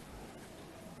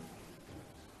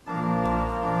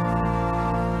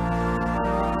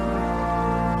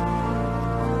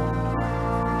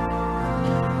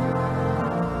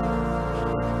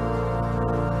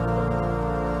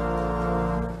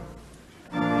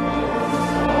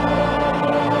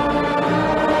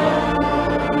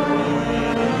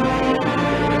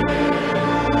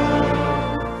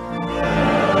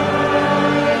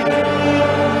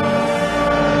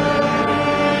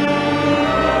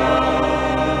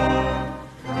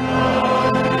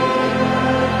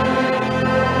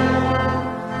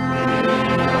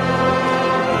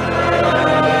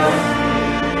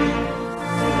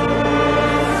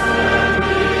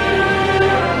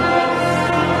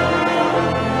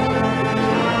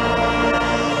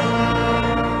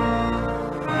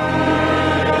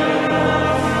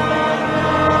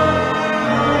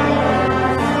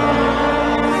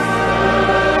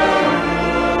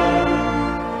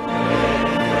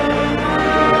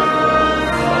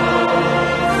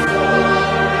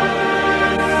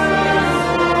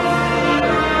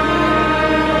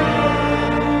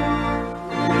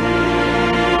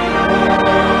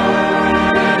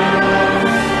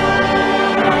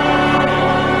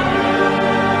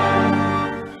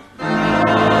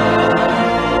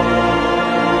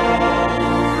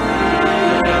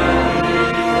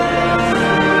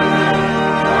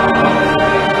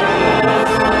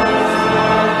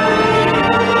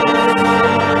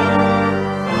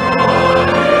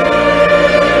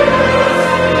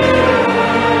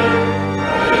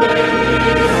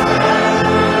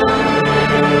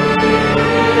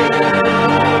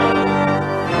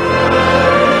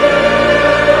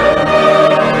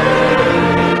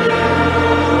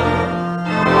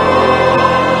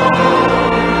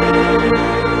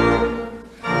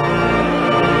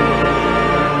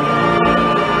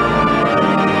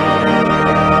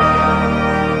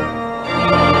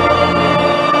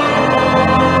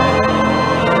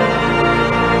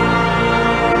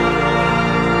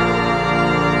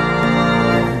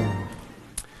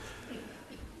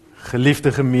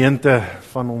 Geliefde gemeente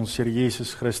van ons Here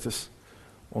Jesus Christus,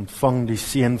 ontvang die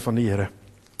seën van die Here.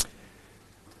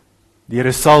 Die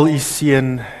Here sal u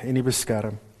seën en u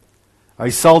beskerm. Hy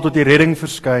sal tot die redding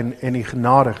verskyn en u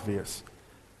genadig wees.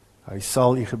 Hy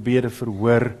sal u gebede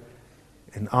verhoor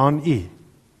en aan u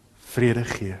vrede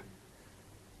gee.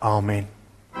 Amen.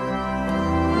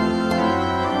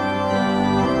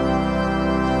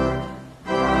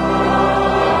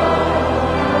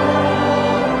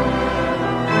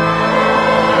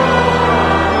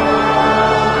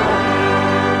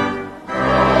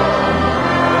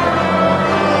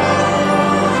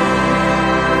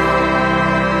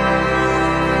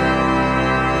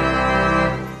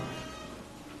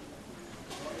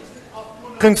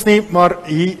 Nie, maar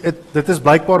dit is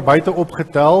blykbaar buite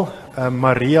opgetel,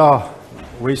 Maria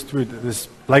Westwood, dit is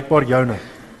blykbaar joune.